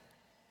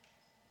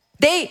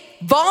 They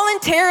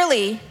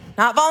voluntarily,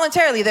 not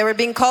voluntarily, they were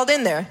being called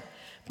in there,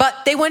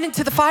 but they went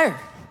into the fire.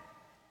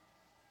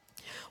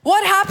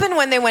 What happened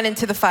when they went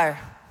into the fire?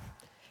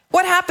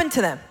 What happened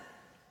to them?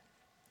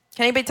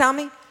 Can anybody tell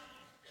me?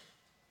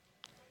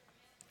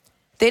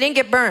 They didn't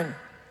get burned.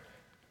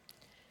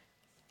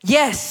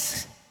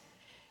 Yes.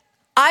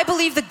 I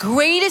believe the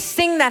greatest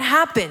thing that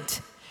happened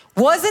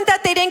wasn't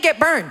that they didn't get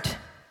burned.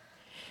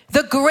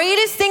 The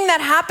greatest thing that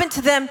happened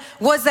to them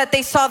was that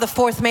they saw the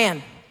fourth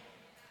man.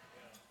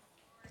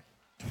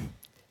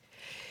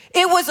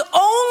 It was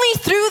only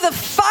through the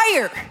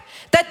fire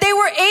that they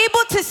were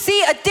able to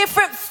see a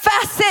different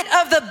facet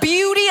of the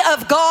beauty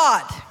of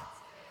God.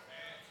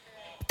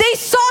 They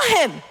saw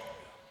him.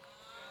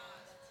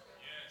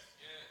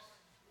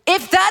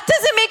 If that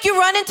doesn't make you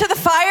run into the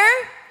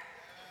fire,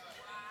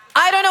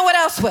 I don't know what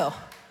else will.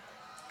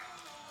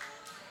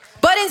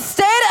 But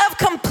instead of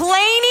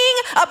complaining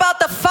about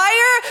the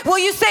fire, will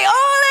you say,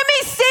 oh, let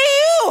me see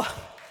you.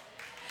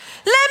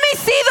 Let me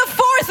see the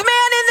fourth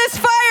man in this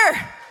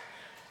fire.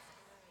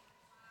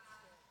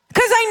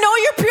 Because I know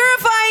you're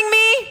purifying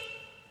me.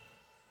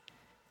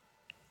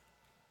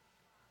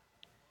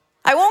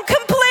 I won't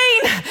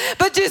complain,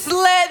 but just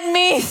let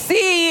me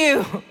see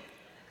you.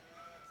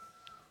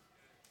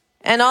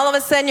 And all of a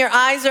sudden your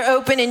eyes are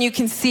open and you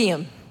can see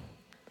him.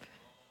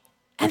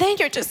 And then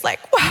you're just like,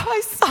 wow,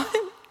 I saw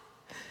him.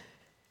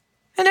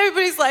 And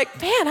everybody's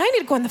like, man, I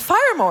need to go in the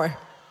fire more.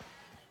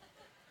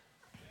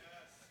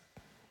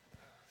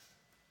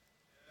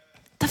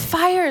 The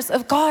fires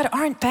of God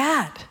aren't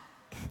bad.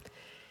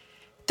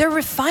 They're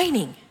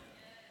refining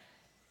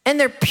and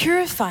they're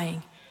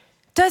purifying.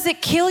 Does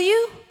it kill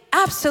you?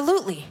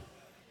 Absolutely.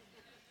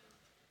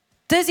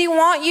 Does he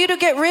want you to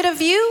get rid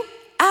of you?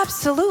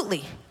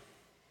 Absolutely.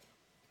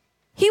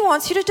 He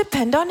wants you to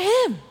depend on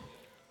him.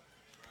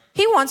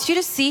 He wants you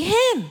to see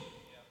him.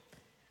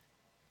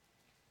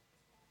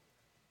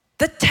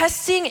 The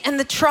testing and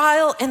the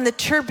trial and the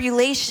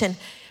tribulation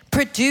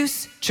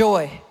produce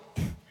joy.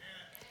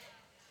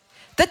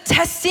 The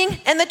testing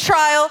and the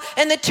trial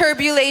and the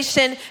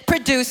tribulation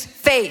produce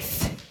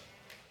faith.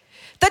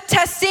 The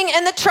testing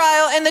and the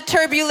trial and the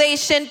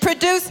tribulation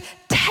produce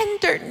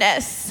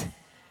tenderness.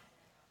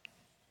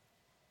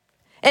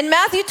 And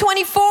Matthew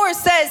 24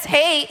 says,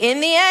 hey,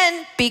 in the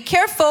end, be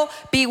careful,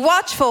 be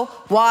watchful.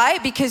 Why?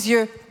 Because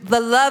the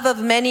love of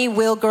many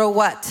will grow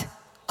what?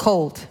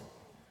 Cold.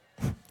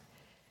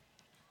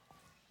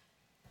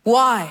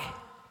 Why?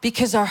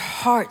 Because our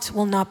hearts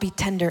will not be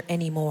tender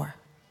anymore.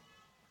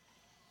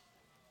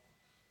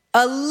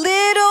 A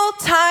little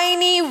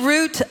tiny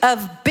root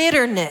of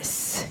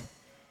bitterness,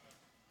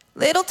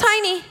 little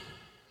tiny,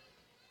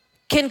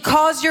 can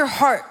cause your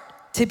heart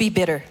to be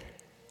bitter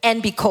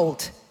and be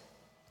cold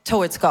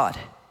towards God.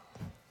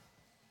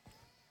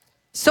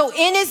 So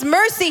in his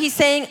mercy, he's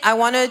saying, I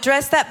want to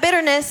address that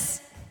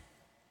bitterness.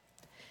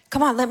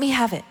 Come on, let me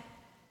have it.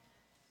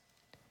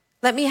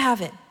 Let me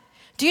have it.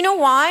 Do you know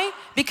why?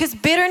 Because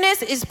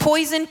bitterness is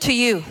poison to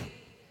you.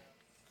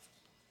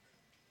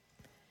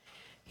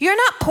 You're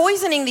not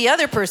poisoning the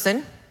other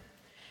person.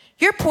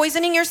 You're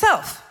poisoning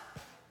yourself.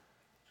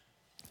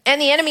 And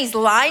the enemy's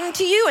lying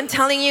to you and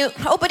telling you,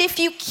 oh, but if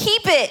you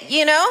keep it,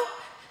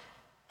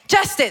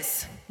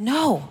 justice.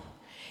 No.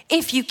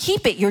 If you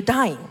keep it, you're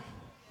dying.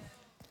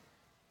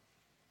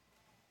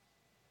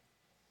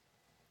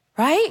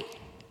 Right?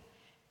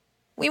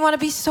 We want to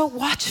be so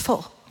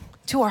watchful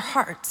to our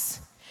hearts.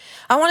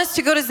 I want us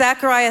to go to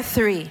Zechariah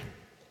 3.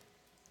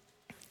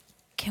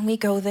 Can we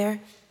go there?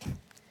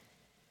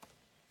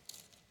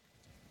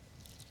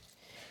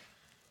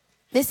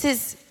 This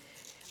is,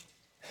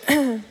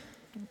 I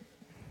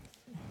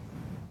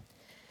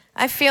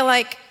feel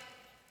like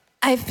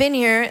I've been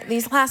here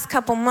these last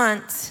couple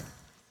months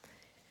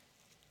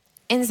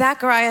in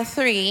Zechariah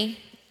 3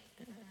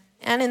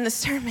 and in the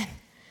sermon.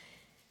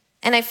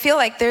 And I feel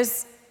like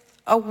there's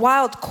a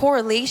wild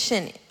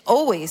correlation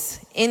always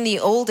in the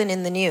old and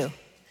in the new.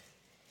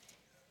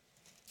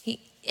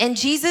 And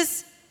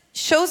Jesus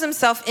shows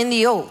himself in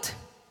the old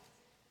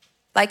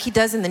like he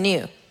does in the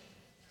new.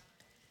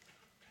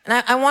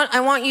 And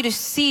I want you to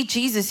see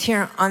Jesus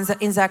here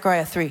in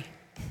Zechariah 3.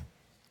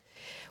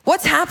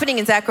 What's happening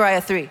in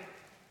Zechariah 3?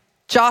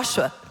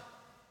 Joshua,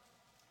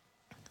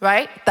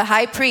 right? The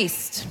high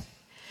priest.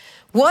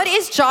 What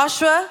is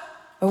Joshua,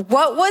 or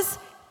what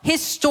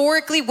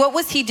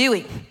was he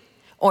doing?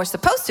 Or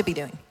supposed to be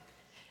doing?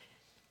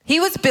 He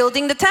was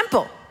building the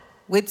temple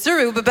with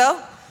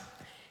Zerubbabel.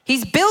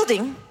 He's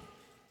building,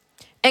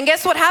 and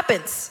guess what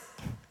happens?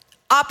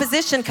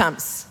 Opposition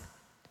comes.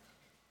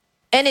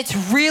 And it's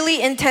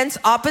really intense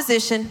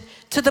opposition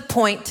to the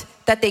point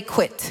that they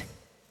quit.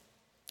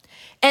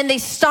 And they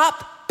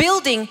stop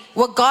building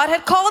what God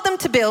had called them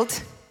to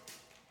build.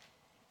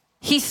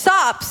 He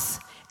stops,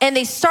 and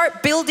they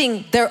start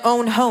building their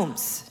own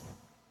homes.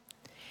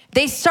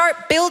 They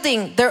start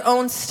building their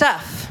own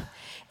stuff.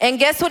 And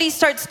guess what he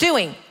starts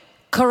doing?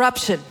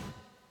 Corruption.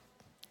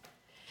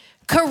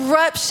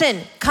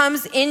 Corruption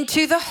comes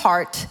into the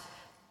heart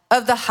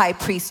of the high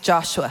priest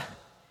Joshua.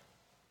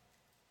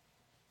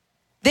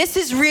 This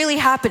is really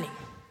happening.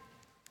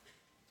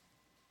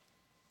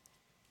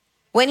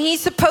 When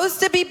he's supposed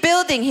to be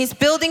building, he's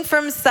building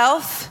for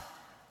himself,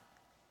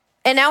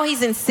 and now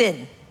he's in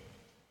sin.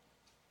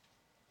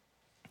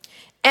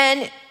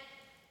 And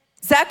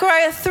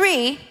Zechariah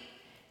 3,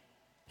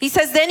 he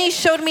says, then he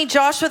showed me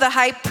Joshua the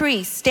high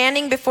priest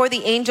standing before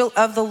the angel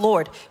of the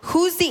Lord.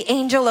 Who's the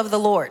angel of the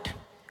Lord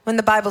when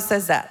the Bible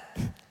says that?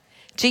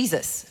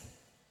 Jesus.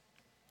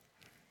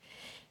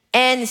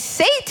 And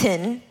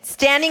Satan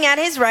standing at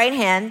his right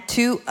hand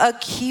to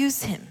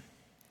accuse him.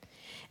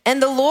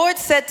 And the Lord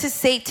said to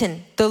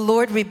Satan, the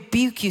Lord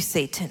rebuke you,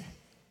 Satan.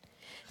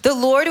 The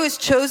Lord who has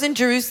chosen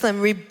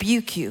Jerusalem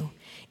rebuke you.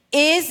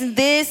 Is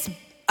this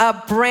a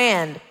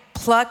brand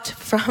plucked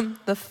from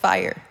the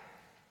fire?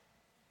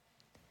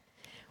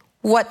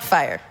 What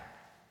fire?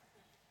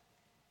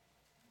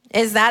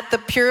 Is that the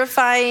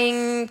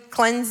purifying,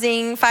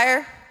 cleansing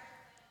fire?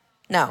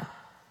 No.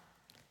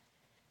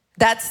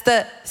 That's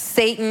the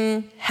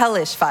Satan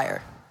hellish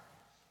fire.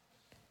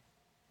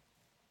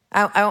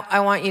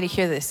 I want you to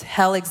hear this.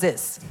 Hell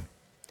exists.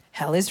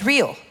 Hell is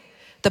real.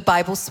 The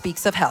Bible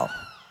speaks of hell.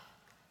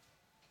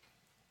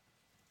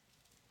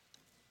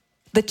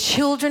 The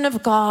children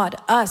of God,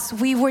 us,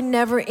 we were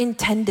never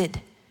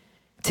intended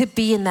to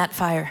be in that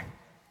fire.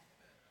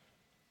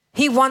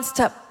 He wants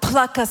to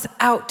pluck us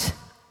out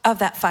of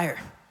that fire.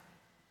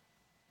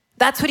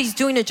 That's what he's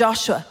doing to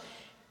Joshua.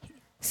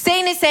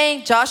 Satan is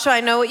saying, Joshua, I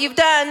know what you've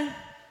done.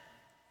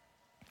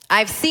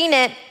 I've seen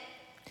it.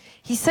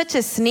 He's such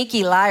a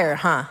sneaky liar,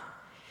 huh?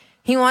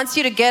 He wants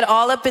you to get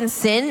all up in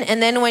sin,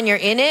 and then when you're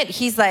in it,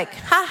 he's like,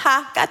 ha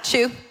ha, got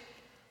you.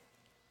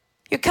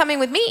 You're coming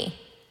with me.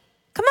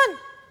 Come on.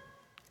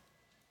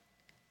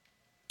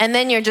 And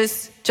then you're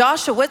just,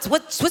 Joshua,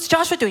 what's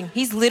Joshua doing?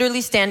 He's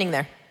literally standing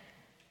there.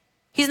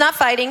 He's not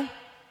fighting.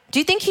 Do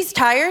you think he's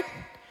tired?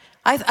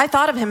 I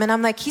thought of him and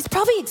I'm like, he's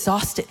probably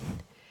exhausted.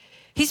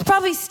 He's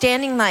probably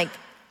standing like,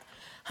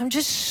 I'm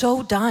just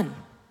so done.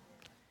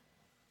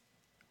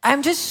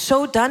 I'm just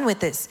so done with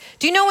this.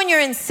 Do you know when you're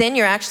in sin,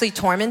 you're actually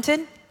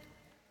tormented?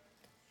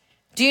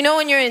 Do you know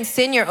when you're in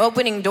sin, you're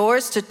opening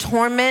doors to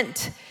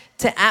torment,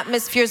 to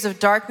atmospheres of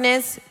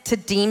darkness, to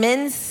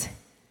demons?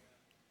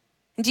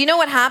 Do you know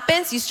what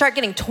happens? You start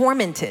getting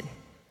tormented.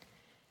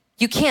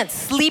 You can't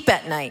sleep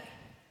at night.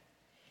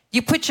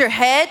 You put your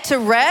head to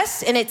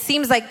rest and it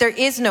seems like there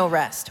is no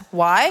rest.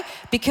 Why?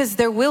 Because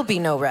there will be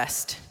no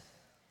rest.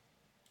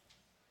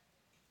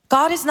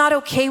 God is not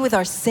okay with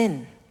our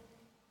sin.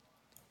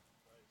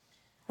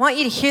 I want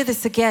you to hear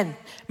this again.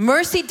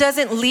 Mercy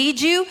doesn't lead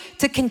you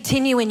to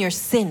continue in your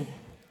sin.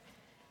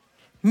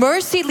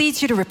 Mercy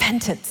leads you to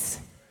repentance.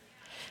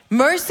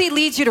 Mercy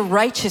leads you to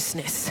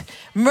righteousness.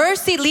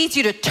 Mercy leads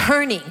you to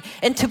turning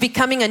and to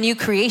becoming a new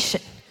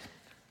creation.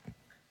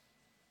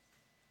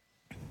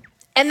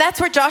 And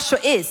that's where Joshua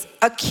is,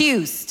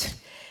 accused,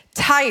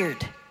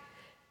 tired.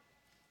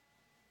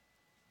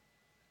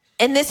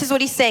 And this is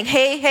what he's saying.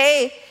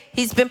 Hey,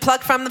 he's been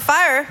plucked from the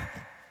fire.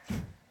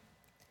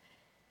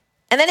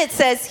 And then it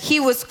says, he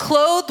was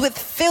clothed with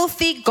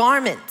filthy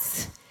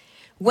garments.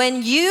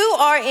 When you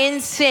are in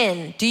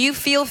sin, do you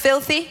feel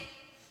filthy?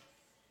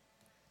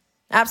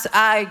 Yes.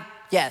 I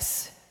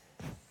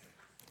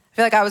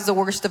feel like I was the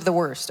worst of the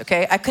worst,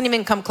 okay? I couldn't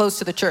even come close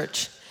to the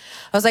church.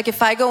 I was like,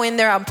 if I go in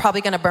there, I'm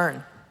probably gonna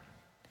burn.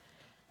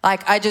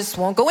 Like, I just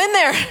won't go in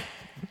there.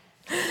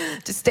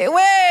 Just stay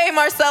away,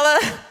 Marcela.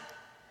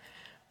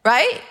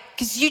 Right?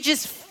 Because you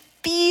just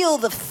feel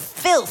the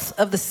filth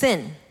of the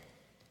sin.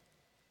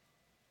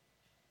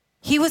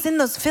 He was in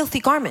those filthy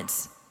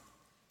garments.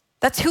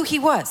 That's who he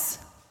was.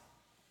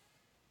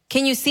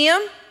 Can you see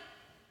him?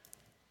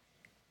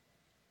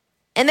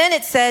 And then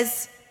it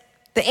says,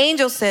 the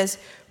angel says,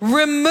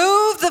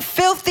 remove the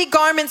filthy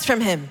garments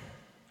from him.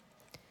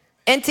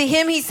 And to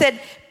him he said,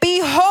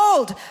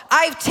 behold,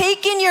 I've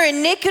taken your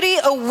iniquity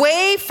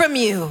away from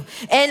you,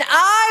 and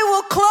I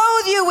will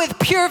clothe you with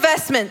pure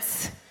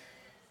vestments.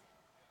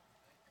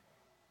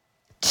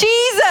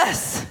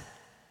 Jesus.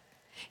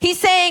 He's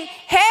saying,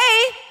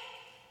 hey,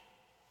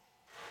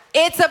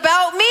 it's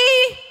about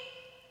me.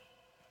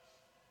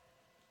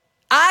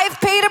 I've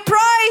paid a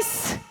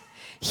price.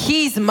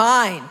 He's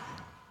mine.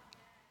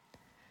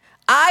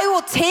 I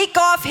will take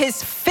off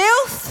his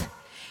filth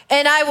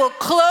and I will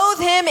clothe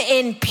him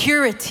in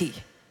purity.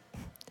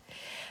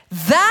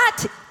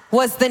 That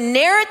was the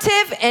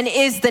narrative and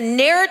is the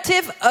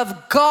narrative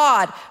of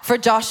God for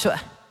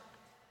Joshua.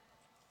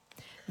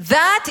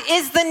 That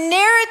is the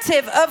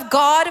narrative of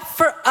God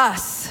for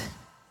us.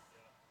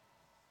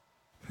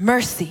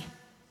 Mercy.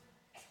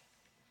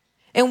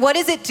 And what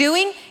is it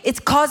doing? It's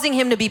causing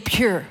him to be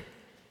pure.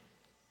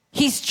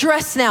 He's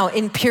dressed now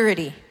in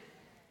purity.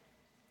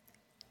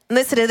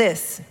 Listen to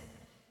this.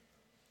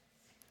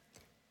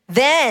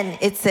 Then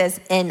it says,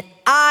 and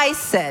I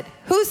said.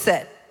 Who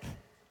said?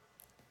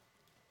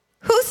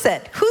 Who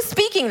said? Who's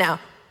speaking now?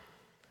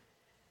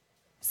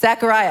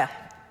 Zechariah.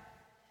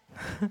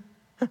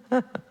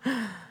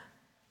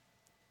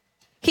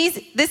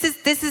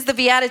 This is the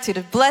beatitude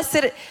of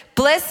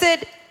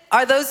blessed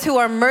are those who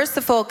are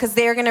merciful, because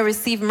they are going to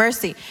receive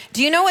mercy.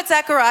 Do you know what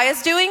Zechariah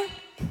is doing?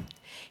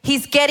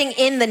 He's getting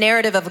in the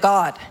narrative of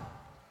God.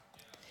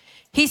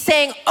 He's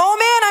saying, oh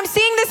man, I'm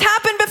seeing this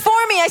happen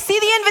before me. I see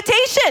the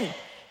invitation.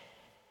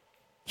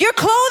 You're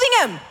clothing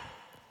him.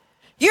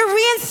 You're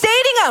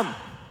reinstating him.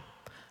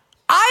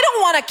 I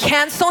don't want to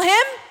cancel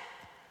him.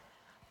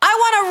 I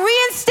want to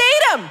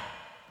reinstate him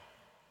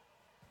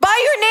by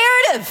your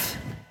narrative.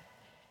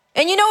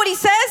 And you know what he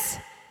says?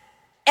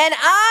 And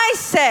I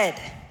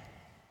said,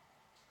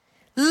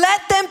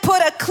 let them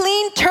put a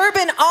clean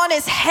turban on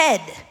his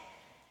head.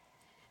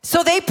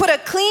 So they put a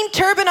clean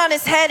turban on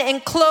his head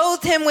and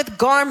clothed him with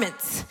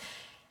garments.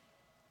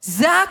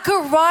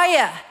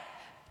 Zechariah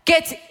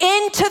gets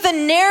into the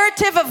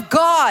narrative of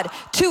God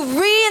to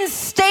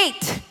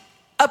reinstate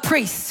a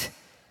priest.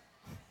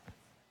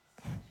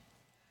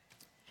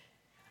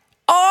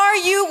 Are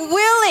you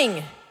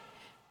willing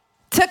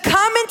to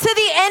come into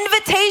the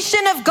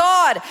invitation of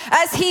God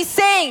as he's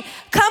saying,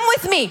 come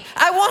with me.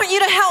 I want you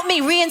to help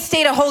me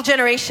reinstate a whole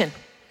generation.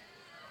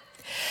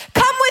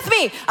 Come with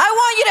me. I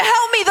want you to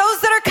help me,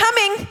 those that are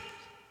coming,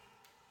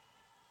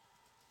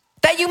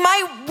 that you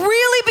might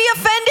really be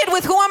offended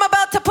with who I'm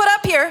about to put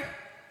up here.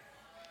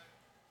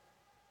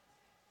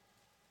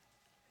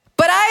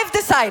 But I've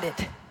decided,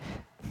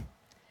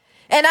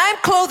 and I'm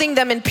clothing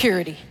them in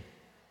purity.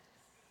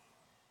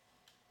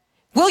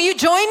 Will you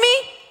join me?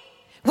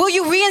 Will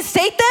you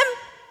reinstate them?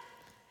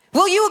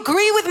 Will you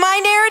agree with my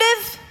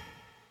narrative?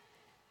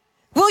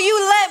 Will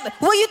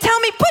you tell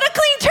me, put a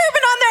clean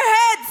turban on their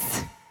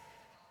heads?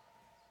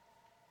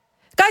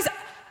 Guys,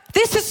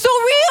 this is so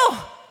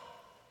real.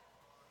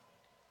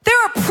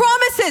 There are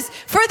promises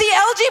for the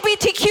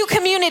LGBTQ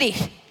community.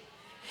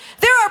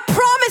 There are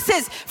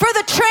promises for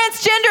the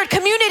transgendered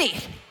community.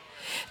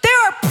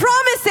 There are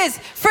promises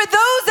for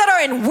those that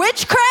are in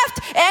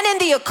witchcraft and in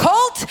the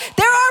occult.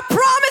 There are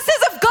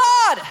promises of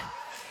God.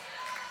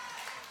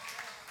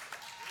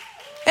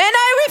 And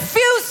I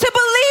refuse to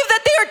believe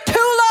that they are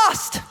too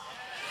lost,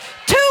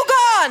 too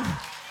gone,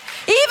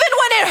 even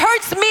when it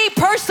hurts me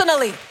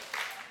personally.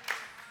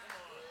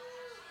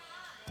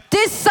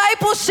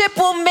 Discipleship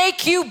will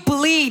make you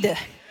bleed.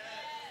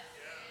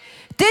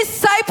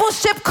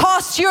 Discipleship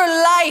costs your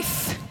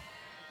life.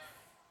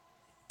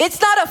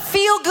 It's not a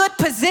feel-good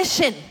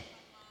position.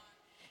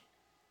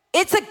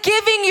 It's a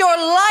giving your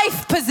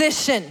life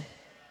position.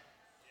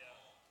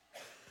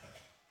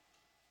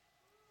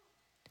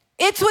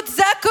 It's what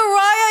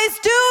Zechariah is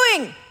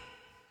doing.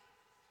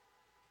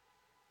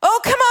 Oh,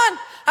 come on.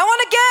 I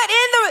want to get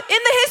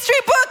in the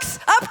history books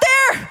up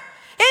there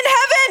in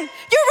heaven.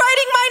 You're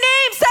writing my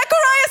name,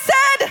 Zechariah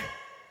said.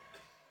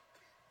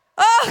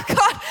 Oh,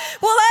 God.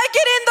 Will I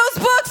get in those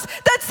books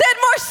that said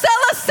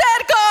Marcela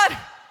said, God?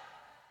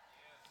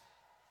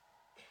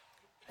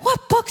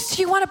 What books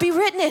do you want to be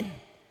written in?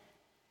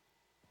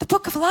 The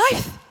book of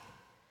life?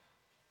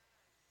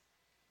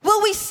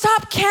 Will we we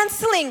stop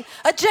canceling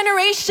a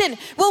generation?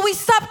 Will we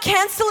stop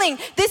canceling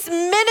these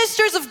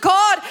ministers of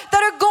God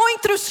that are going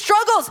through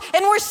struggles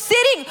and we're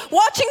sitting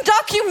watching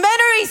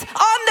documentaries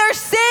on their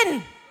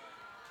sin?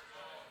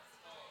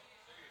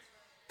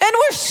 And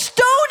we're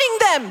stoning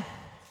them.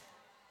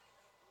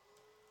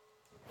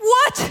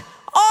 What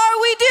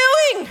are we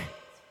doing?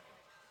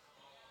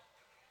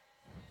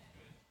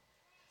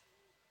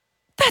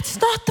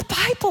 That's not the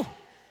Bible.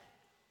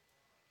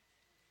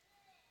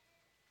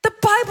 The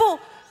Bible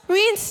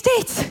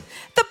reinstates.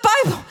 The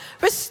Bible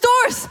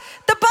restores.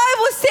 The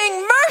Bible is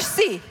saying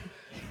mercy.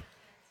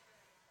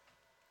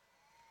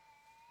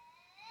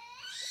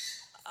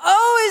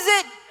 Oh,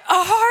 is it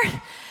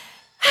hard?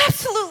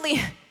 Absolutely.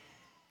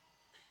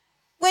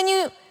 When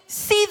you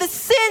see the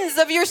sins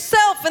of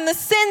yourself and the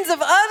sins of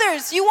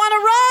others, you want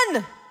to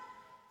run.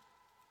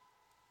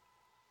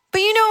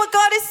 But you know what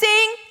God is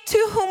saying?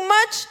 To whom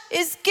much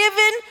is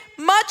given,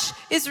 much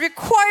is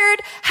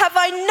required. Have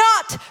I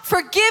not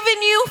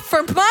forgiven you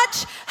for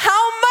much?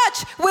 How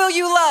much will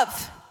you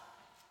love?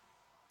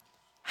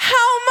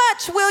 How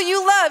much will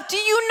you love? Do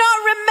you not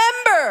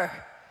remember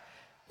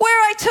where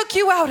I took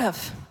you out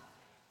of?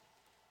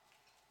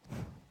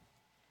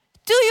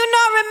 Do you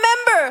not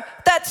remember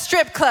that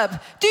strip club?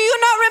 Do you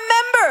not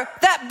remember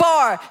that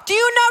bar? Do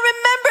you not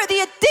remember the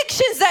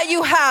addictions that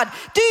you had?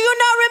 Do you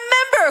not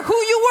remember who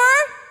you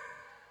were?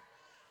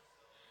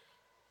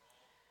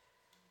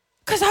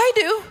 Because I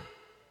do.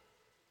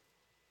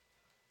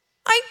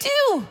 I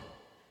do.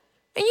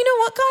 And you know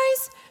what,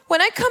 guys?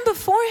 When I come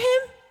before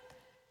him,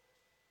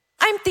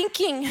 I'm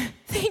thinking,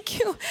 thank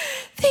you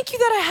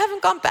that I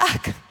haven't gone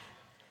back.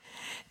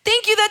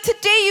 Thank you that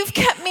today you've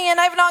kept me and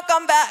I've not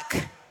gone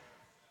back.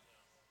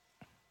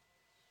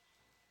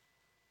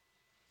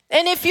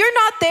 And if you're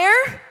not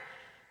there,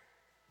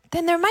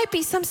 then there might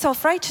be some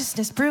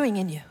self-righteousness brewing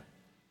in you.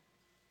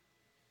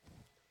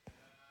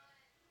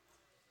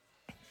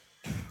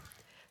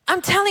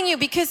 I'm telling you,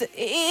 because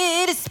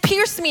it has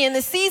pierced me in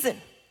this season.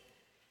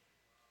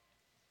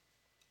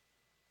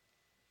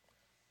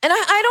 And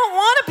I don't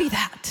want to be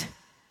that.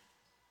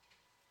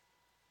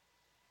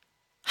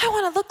 I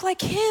want to look like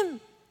him.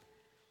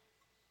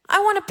 I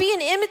want to be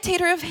an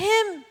imitator of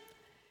him.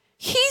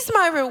 He's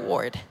my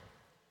reward.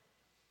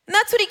 And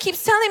that's what he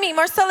keeps telling me.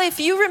 Marcela, if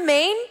you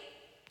remain,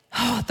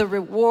 the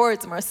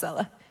rewards,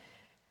 Marcela.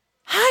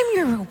 I'm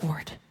your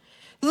reward.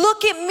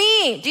 Look at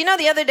me. Do you know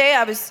the other day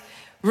I was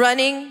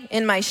running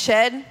in my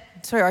shed?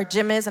 That's where our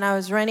gym is, and I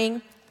was running.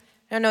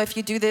 I don't know if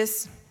you do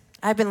this.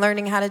 I've been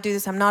learning how to do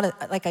this. I'm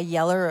not like a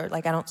yeller, or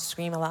like I don't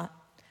scream a lot.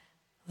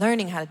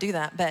 Learning how to do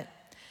that, but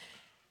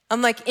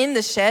I'm like in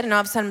the shed, and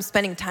all of a sudden I'm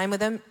spending time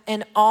with him,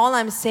 and all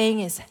I'm saying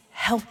is,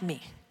 help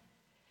me.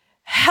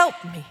 Help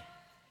me.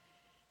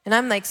 And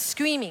I'm like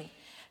screaming,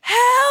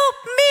 help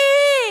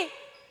me.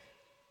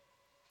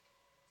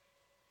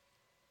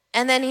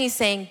 And then he's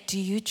saying, do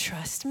you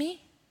trust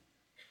me?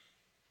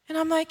 And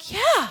I'm like,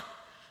 yeah,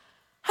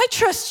 I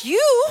trust you.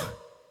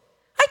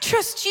 I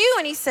trust you.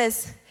 And he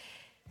says,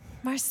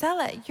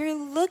 Marcela, you're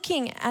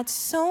looking at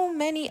so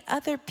many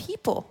other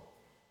people.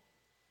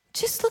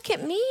 Just look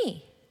at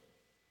me.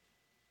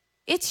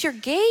 It's your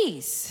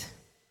gaze.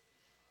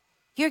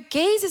 Your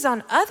gaze is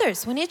on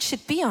others when it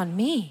should be on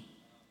me.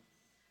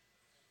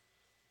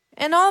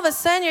 And all of a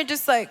sudden you're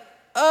just like,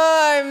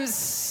 oh, I'm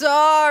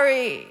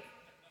sorry.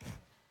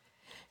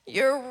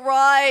 You're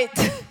right.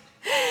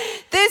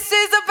 This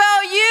is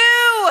about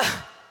you.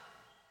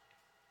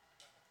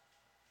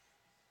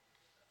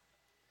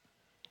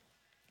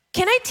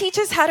 Can I teach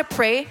us how to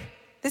pray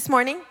this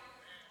morning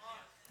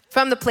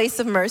from the place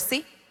of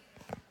mercy?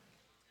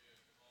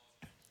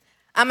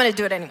 I'm going to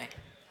do it anyway.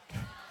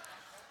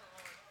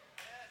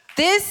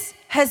 This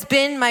has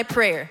been my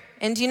prayer.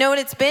 And do you know what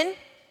it's been?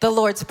 The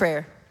Lord's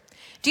Prayer.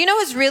 Do you know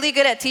who's really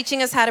good at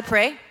teaching us how to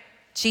pray?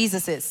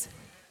 Jesus is.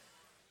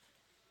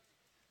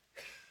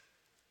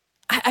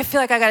 I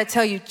feel like I got to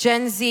tell you,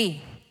 Gen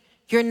Z,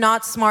 you're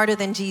not smarter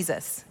than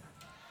Jesus.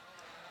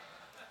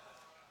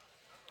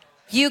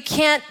 You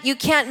can't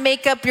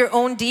make up your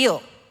own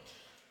deal.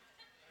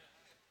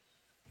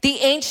 The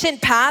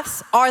ancient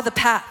paths are the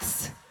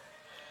paths.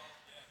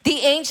 The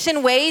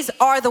ancient ways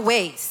are the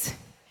ways.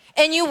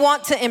 And you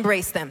want to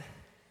embrace them.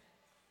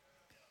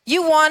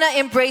 You want to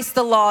embrace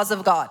the laws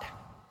of God.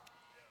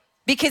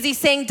 Because he's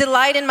saying,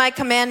 delight in my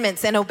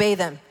commandments and obey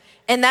them.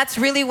 And that's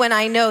really when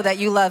I know that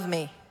you love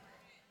me.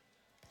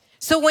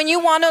 So when you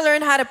want to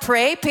learn how to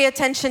pray, pay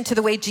attention to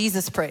the way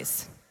Jesus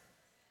prays.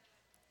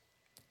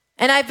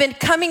 And I've been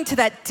coming to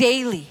that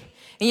daily.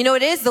 And you know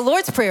what it is? The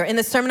Lord's Prayer in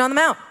the Sermon on the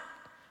Mount.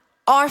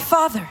 Our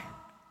Father.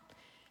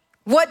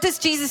 What does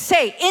Jesus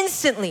say?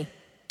 Instantly,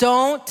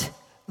 don't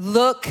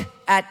look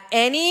at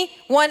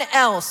anyone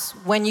else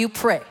when you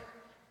pray.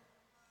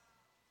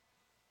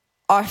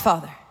 Our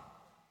Father.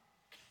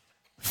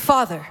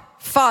 Father,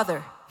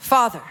 Father,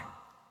 Father.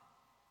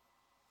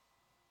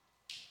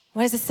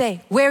 What does it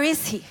say? Where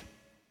is he?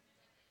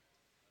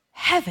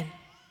 Heaven.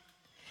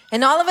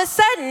 And all of a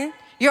sudden,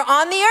 you're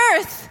on the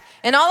earth.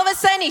 And all of a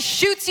sudden, he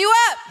shoots you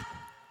up.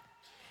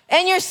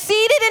 And you're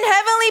seated in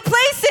heavenly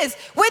places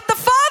with the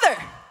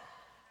Father.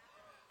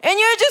 And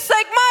you're just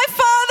like, my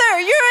Father,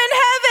 you're in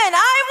heaven.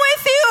 I'm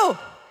with you.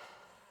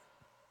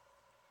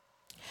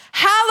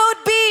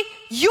 Hallowed be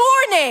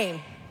your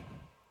name.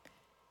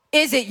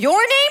 Is it your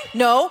name?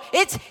 No,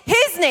 it's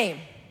his name.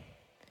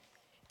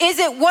 Is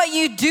it what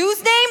you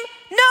do's name?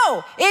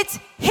 No, it's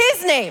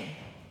his name.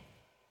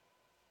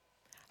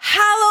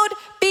 Hallowed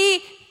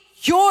be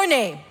your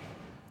name.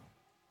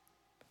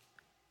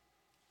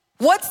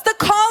 What's the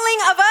calling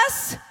of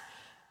us?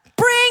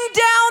 Bring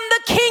down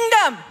the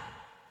kingdom.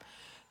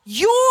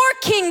 Your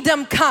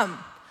kingdom come.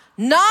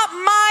 Not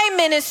my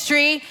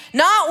ministry,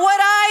 not what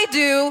I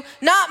do,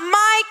 not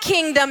my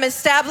kingdom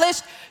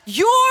established.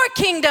 Your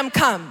kingdom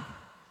come.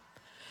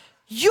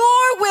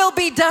 Your will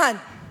be done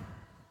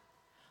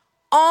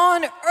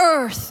on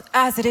earth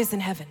as it is in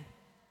heaven.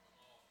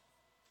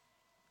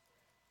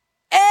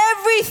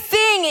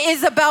 Everything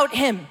is about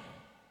him.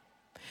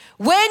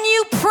 When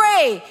you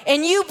pray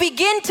and you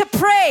begin to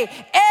pray,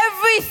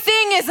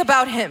 everything is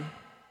about him.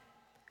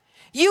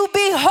 You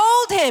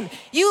behold him,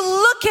 you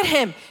look at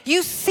him,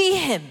 you see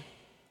him.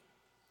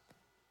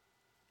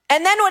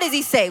 And then what does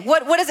he say?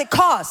 What does it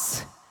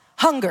cause?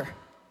 Hunger.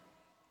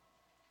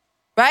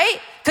 Right?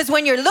 Because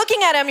when you're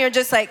looking at him, you're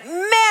just like,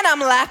 man, I'm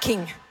lacking.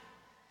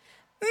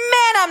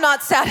 Man, I'm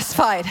not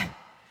satisfied.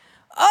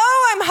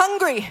 Oh, I'm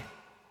hungry.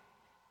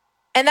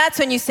 And that's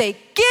when you say,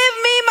 give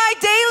me my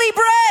daily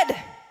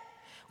bread.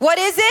 What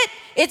is it?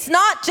 It's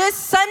not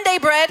just Sunday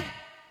bread.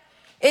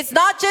 It's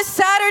not just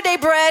Saturday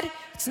bread.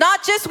 It's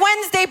not just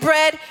Wednesday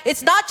bread.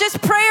 It's not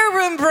just prayer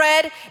room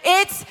bread.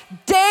 It's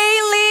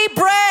daily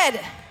bread.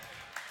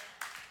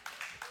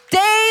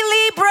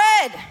 Daily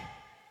bread.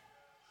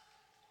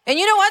 And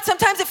you know what?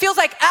 Sometimes it feels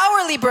like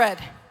hourly bread.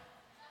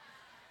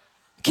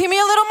 Give me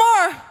a little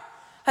more.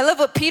 I love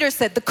what Peter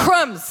said, the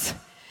crumbs.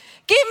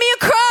 Give me a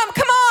crumb,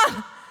 come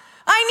on.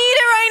 I need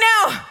it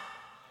right now.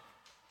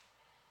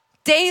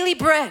 Daily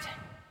bread.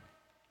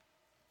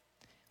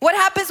 What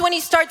happens when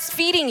he starts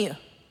feeding you?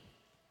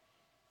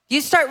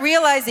 You start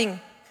realizing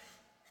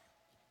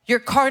your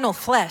carnal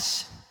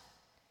flesh.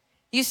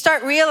 You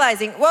start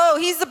realizing, whoa,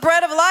 he's the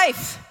bread of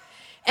life.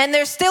 And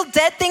there's still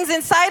dead things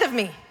inside of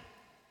me.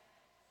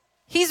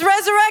 He's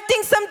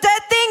resurrecting some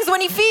dead things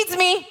when he feeds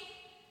me.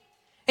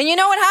 And you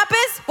know what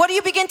happens? What do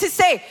you begin to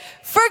say?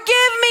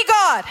 Forgive me,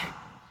 God.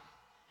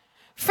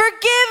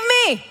 Forgive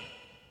me.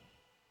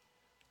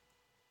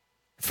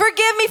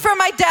 Forgive me for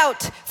my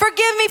doubt.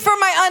 Forgive me for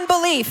my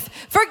unbelief.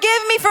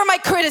 Forgive me for my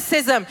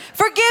criticism.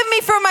 Forgive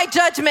me for my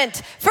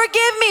judgment.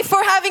 Forgive me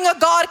for having a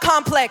God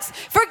complex.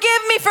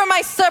 Forgive me for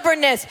my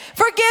stubbornness.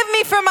 Forgive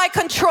me for my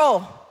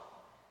control.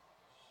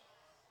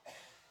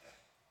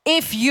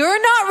 If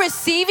you're not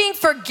receiving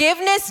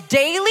forgiveness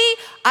daily,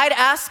 I'd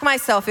ask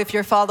myself if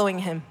you're following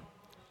him.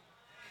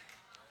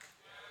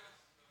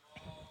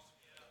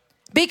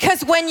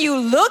 Because when you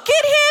look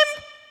at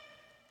him,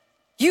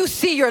 you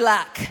see your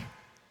lack.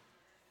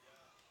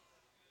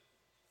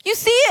 You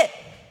see it.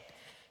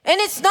 And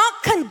it's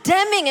not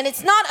condemning and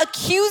it's not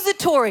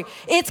accusatory.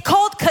 It's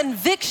called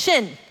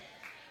conviction.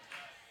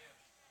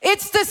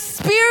 It's the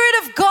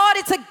Spirit of God.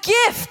 It's a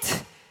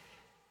gift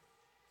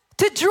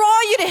to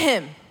draw you to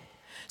him.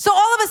 So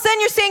all of a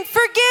sudden you're saying,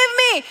 forgive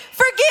me,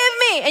 forgive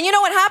me. And you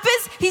know what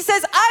happens? He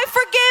says, I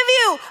forgive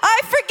you, I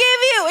forgive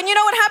you. And you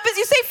know what happens?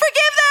 You say,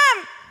 forgive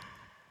them.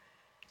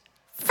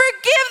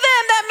 Forgive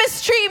them that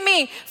mistreat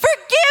me.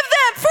 Forgive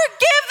them,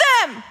 forgive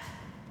them.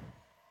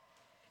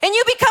 And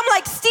you become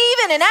like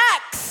Stephen in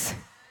Acts,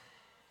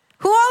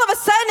 who all of a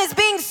sudden is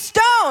being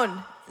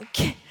stoned.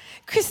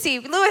 Christy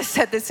Lewis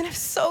said this, and it was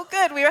so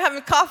good. We were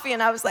having coffee,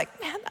 and I was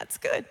like, man, that's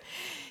good.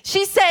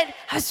 She said,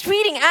 I was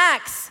reading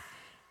Acts.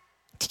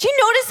 Did you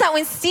notice that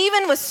when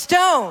Stephen was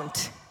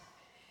stoned,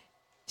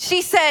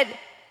 she said,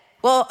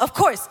 well, of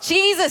course,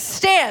 Jesus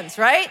stands,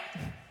 right?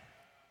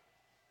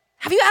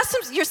 Have you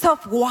asked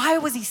yourself, why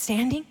was he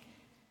standing?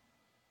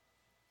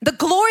 The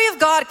glory of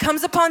God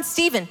comes upon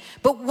Stephen,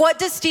 but what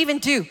does Stephen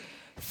do?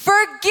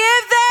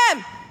 Forgive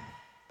them,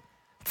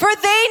 for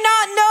they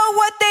not know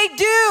what they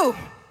do.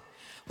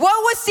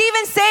 What was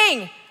Stephen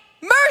saying?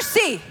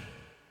 Mercy.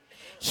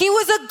 He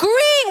was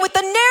agreeing with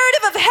the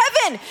narrative of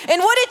heaven.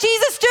 And what did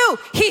Jesus do?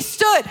 He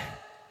stood.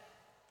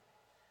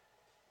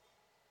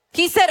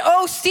 He said,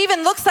 oh,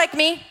 Stephen looks like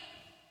me.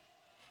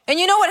 And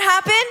you know what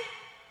happened?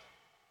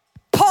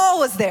 Paul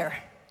was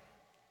there.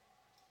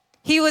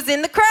 He was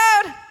in the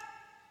crowd.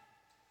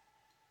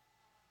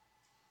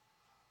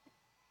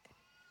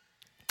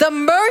 The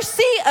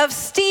mercy of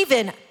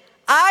Stephen,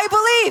 I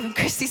believe,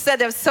 Christy said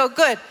that was so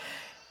good.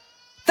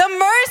 The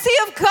mercy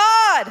of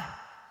God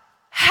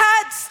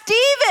had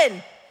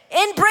Stephen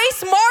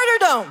embrace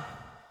martyrdom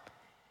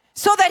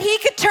so that he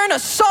could turn a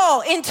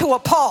Saul into a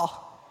Paul.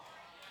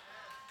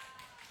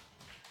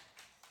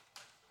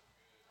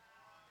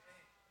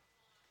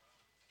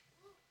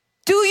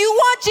 Do you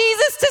want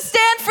Jesus to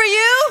stand for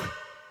you?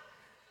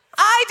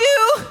 I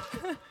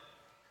do.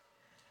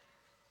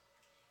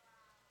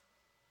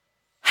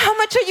 How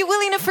much are you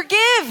willing to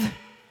forgive?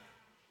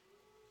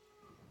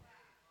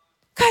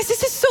 Guys, Guys,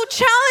 this is so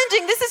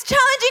challenging. This is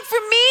challenging for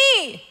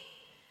me.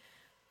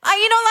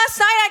 Last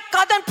night I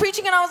got done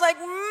preaching and I was like,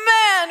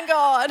 man,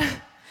 God,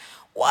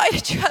 why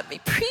did you have me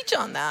preach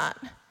on that?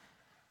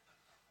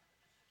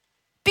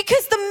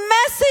 Because the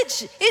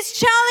message is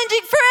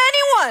challenging for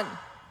anyone.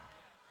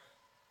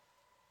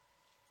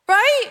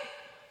 Right?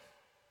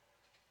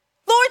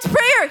 Lord's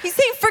Prayer, he's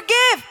saying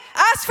forgive.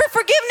 Ask for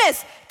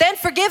forgiveness, then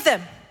forgive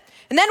them.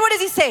 And then what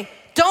does he say?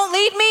 Don't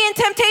lead me in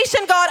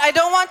temptation, God. I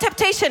don't want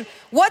temptation.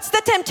 What's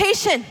the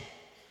temptation?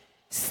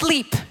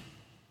 Sleep.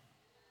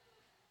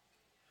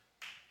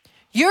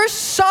 Your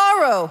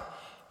sorrow,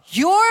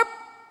 your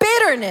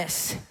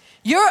bitterness,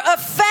 your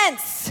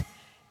offense,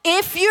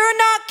 if you're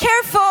not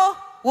careful,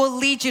 will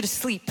lead you to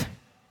sleep.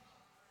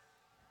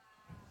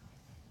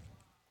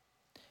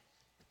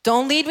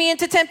 Don't lead me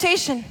into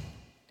temptation.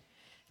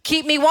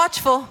 Keep me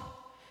watchful.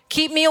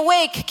 Keep me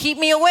awake. Keep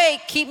me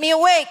awake. Keep me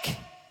awake.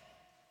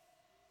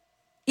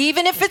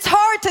 Even if it's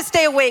hard to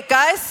stay awake,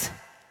 guys.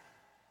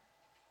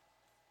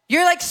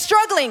 You're like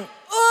struggling.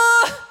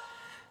 Ugh.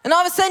 And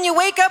all of a sudden you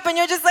wake up and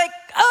you're just like,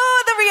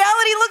 oh, the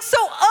reality looks so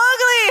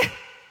ugly.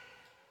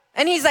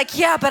 And he's like,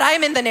 yeah, but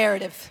I'm in the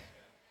narrative.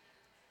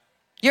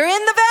 You're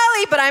in the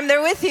valley, but I'm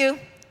there with you.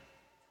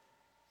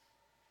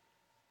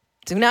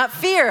 Do not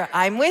fear,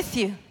 I'm with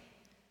you.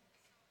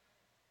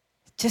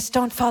 Just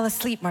don't fall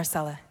asleep,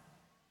 Marcela.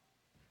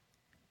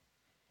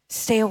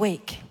 Stay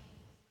awake.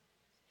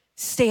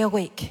 Stay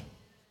awake.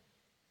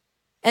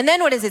 And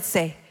then what does it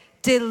say?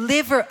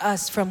 Deliver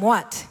us from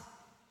what?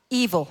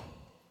 Evil.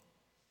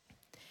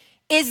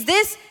 Is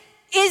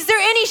there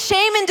any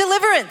shame in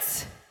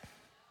deliverance?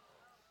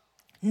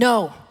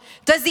 No.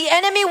 Does the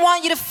enemy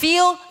want you to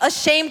feel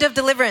ashamed of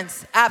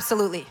deliverance?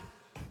 Absolutely.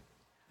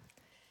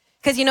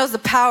 Because he knows the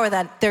power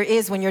that there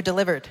is when you're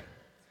delivered.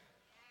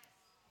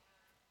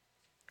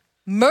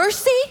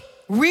 Mercy,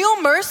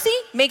 real mercy,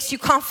 makes you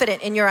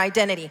confident in your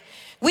identity.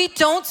 We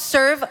don't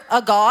serve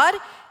a God,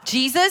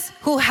 Jesus,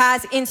 who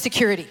has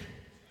insecurity.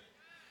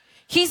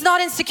 He's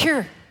not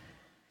insecure.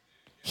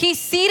 He's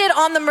seated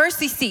on the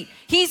mercy seat.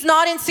 He's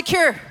not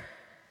insecure.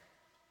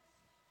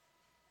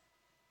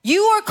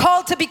 You are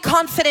called to be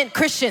confident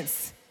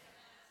Christians,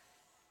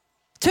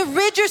 to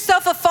rid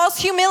yourself of false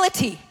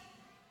humility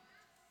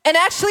and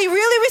actually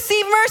really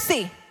receive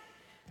mercy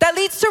that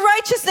leads to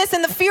righteousness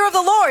and the fear of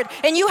the Lord,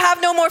 and you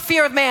have no more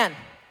fear of man.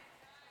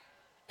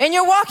 And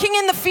you're walking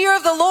in the fear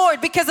of the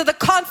Lord because of the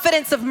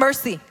confidence of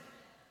mercy.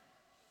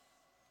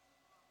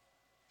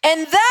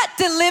 And that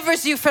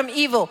delivers you from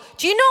evil.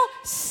 Do you know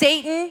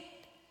Satan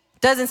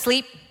doesn't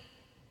sleep?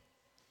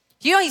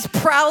 Do you know he's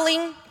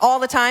prowling all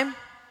the time?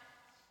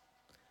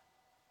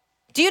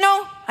 Do you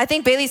know, I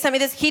think Bailey sent me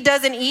this, he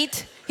doesn't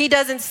eat, he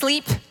doesn't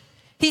sleep,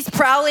 he's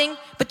prowling.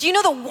 But do you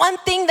know the one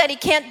thing that he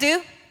can't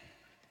do?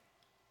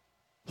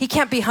 He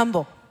can't be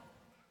humble.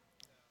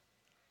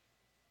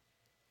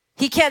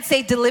 He can't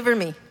say, deliver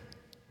me.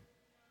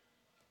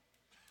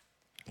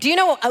 Do you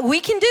know what we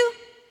can do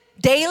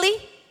daily?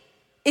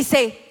 Is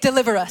say,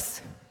 deliver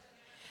us.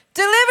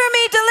 Deliver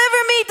me,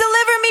 deliver me,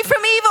 deliver me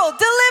from evil.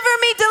 Deliver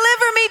me,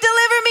 deliver me,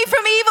 deliver me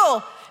from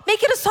evil.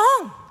 Make it a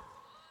song.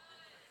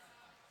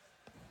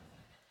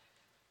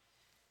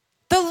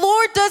 The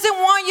Lord doesn't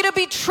want you to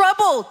be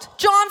troubled.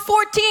 John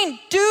 14,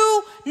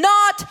 do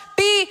not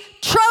be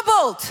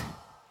troubled.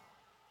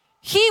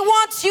 He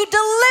wants you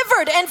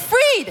delivered and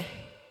freed.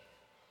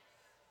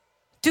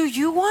 Do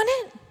you want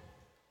it?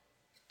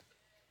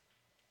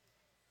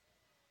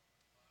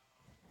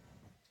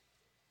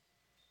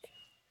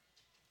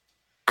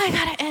 I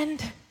gotta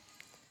end.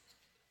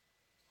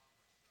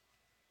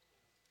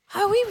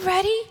 Are we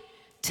ready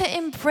to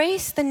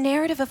embrace the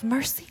narrative of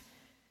mercy?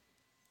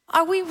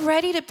 Are we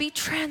ready to be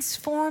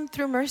transformed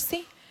through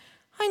mercy?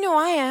 I know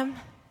I am.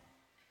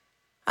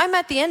 I'm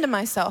at the end of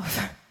myself.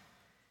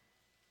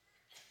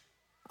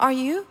 Are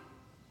you?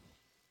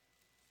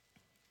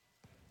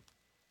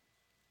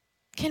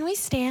 Can we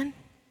stand?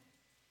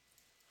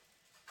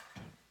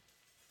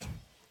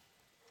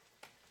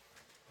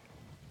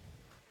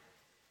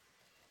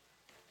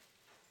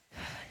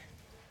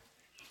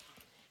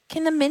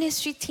 Can the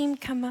ministry team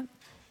come up?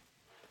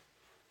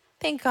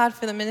 Thank God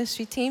for the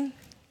ministry team.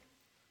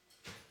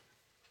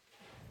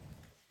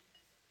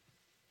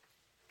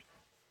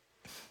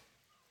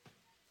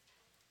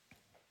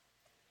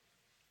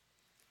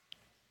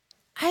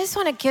 I just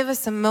want to give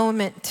us a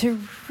moment to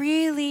for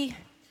you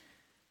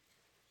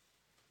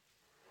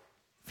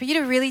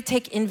to really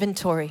take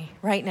inventory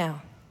right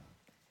now.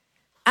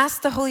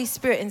 Ask the Holy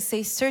Spirit and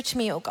say, search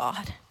me, oh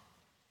God.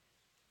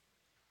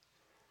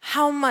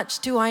 How much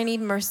do I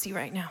need mercy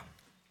right now?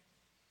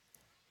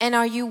 And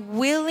are you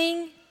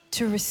willing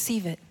to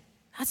receive it?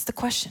 That's the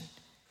question.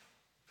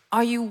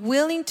 Are you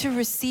willing to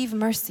receive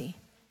mercy?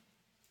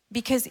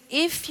 Because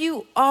if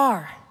you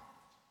are,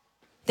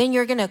 then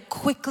you're going to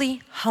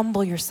quickly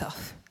humble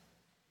yourself.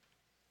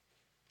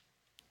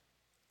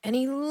 And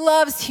he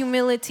loves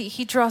humility.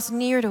 He draws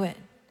near to it.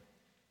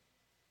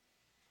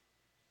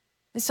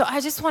 And so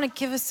I just want to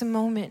give us a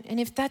moment. And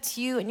if that's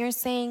you and you're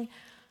saying,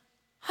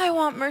 I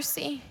want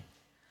mercy.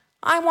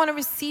 I want to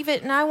receive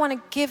it and I want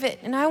to give it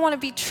and I want to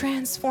be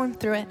transformed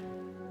through it.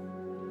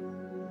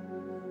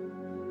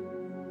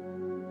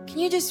 Can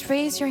you just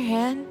raise your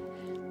hand?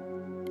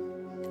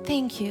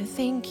 Thank you,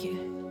 thank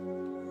you.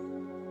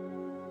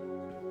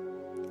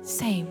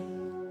 Same.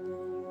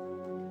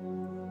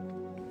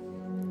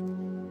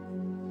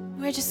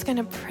 We're just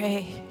gonna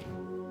pray.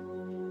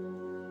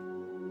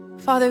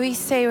 Father, we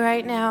say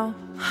right now,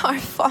 our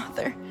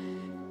Father,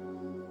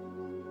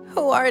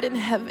 who art in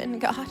heaven,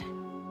 God,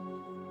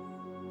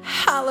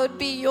 hallowed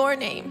be your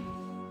name.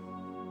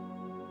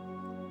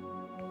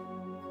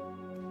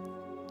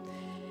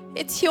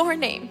 It's your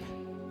name.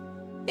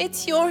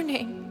 It's your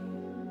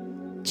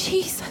name.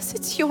 Jesus,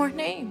 it's your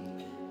name.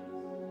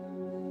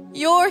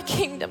 Your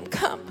kingdom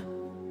come.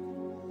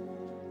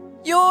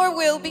 Your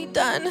will be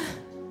done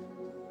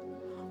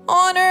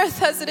on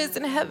earth as it is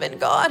in heaven,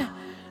 God.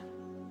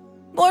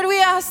 Lord,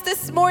 we ask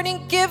this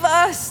morning, give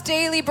us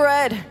daily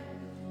bread.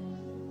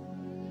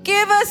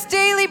 Give us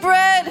daily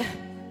bread.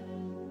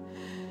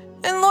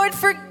 And Lord,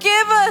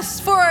 forgive us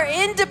for our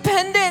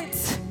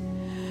independence.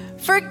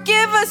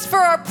 Forgive us for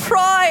our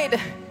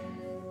pride.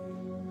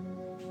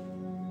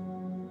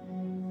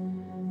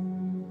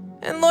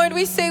 And Lord,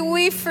 we say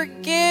we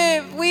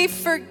forgive. We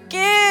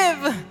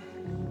forgive.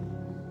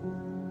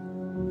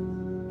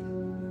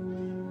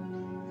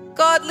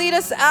 God, lead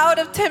us out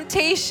of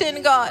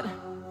temptation, God.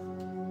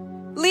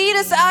 Lead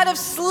us out of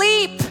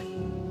sleep.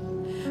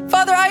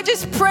 Father, I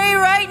just pray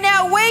right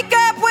now, wake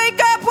up, wake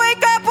up,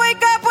 wake up,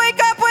 wake up, wake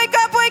up, wake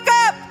up, wake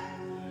up.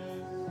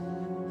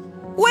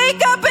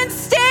 Wake up and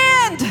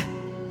stand.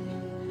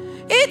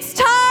 It's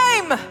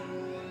time.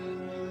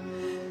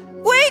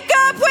 Wake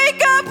up,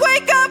 wake up,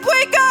 wake up,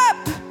 wake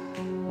up.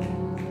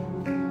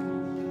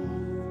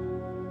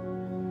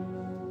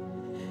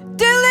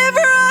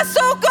 Deliver us,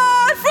 oh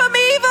God, from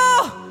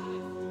evil.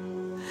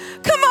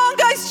 Come on,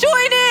 guys,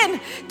 join in.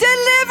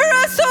 Deliver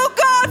us, oh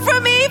God,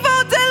 from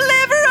evil.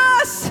 Deliver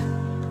us.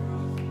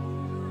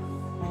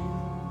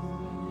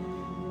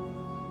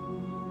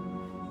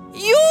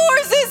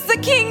 Yours is the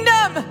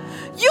kingdom.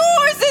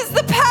 Yours is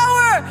the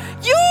power.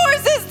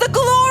 Yours is the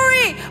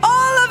glory.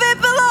 All of it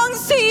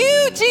belongs to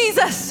you,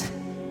 Jesus.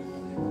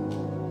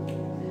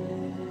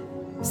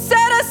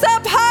 Set us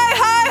up high,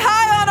 high,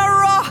 high on a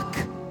rock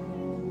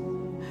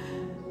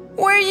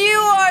where you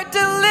are.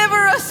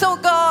 Deliver us, oh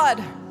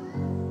God.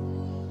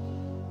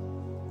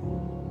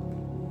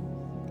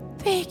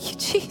 Thank you,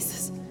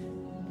 Jesus.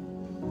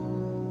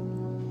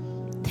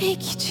 Thank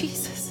you,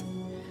 Jesus.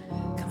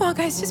 Come on,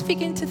 guys, just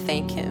begin to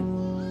thank Him.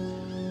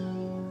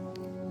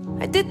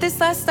 I did this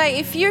last night.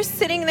 If you're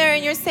sitting there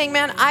and you're saying,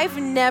 man, I've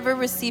never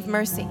received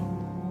mercy.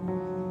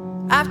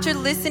 After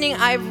listening,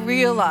 I've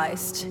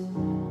realized,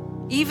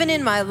 even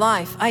in my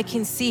life, I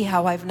can see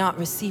how I've not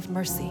received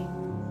mercy.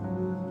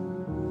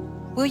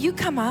 Will you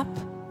come up?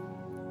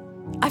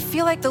 I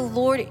feel like the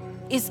Lord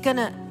is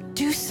gonna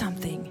do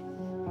something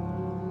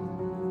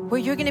where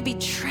you're gonna be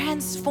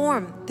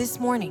transformed this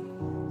morning.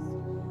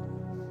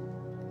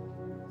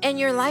 And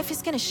your life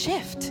is gonna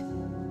shift.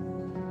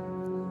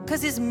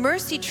 Because His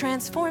mercy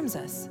transforms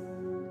us.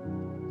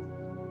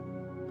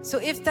 So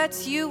if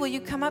that's you, will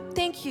you come up?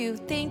 Thank you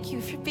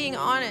for being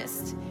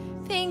honest.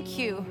 Thank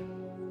you.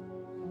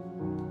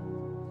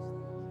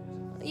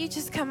 Will you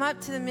just come up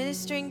to the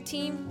ministering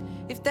team?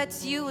 If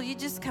that's you, will you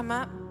just come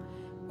up?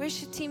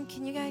 Worship team,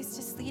 can you guys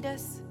just lead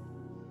us?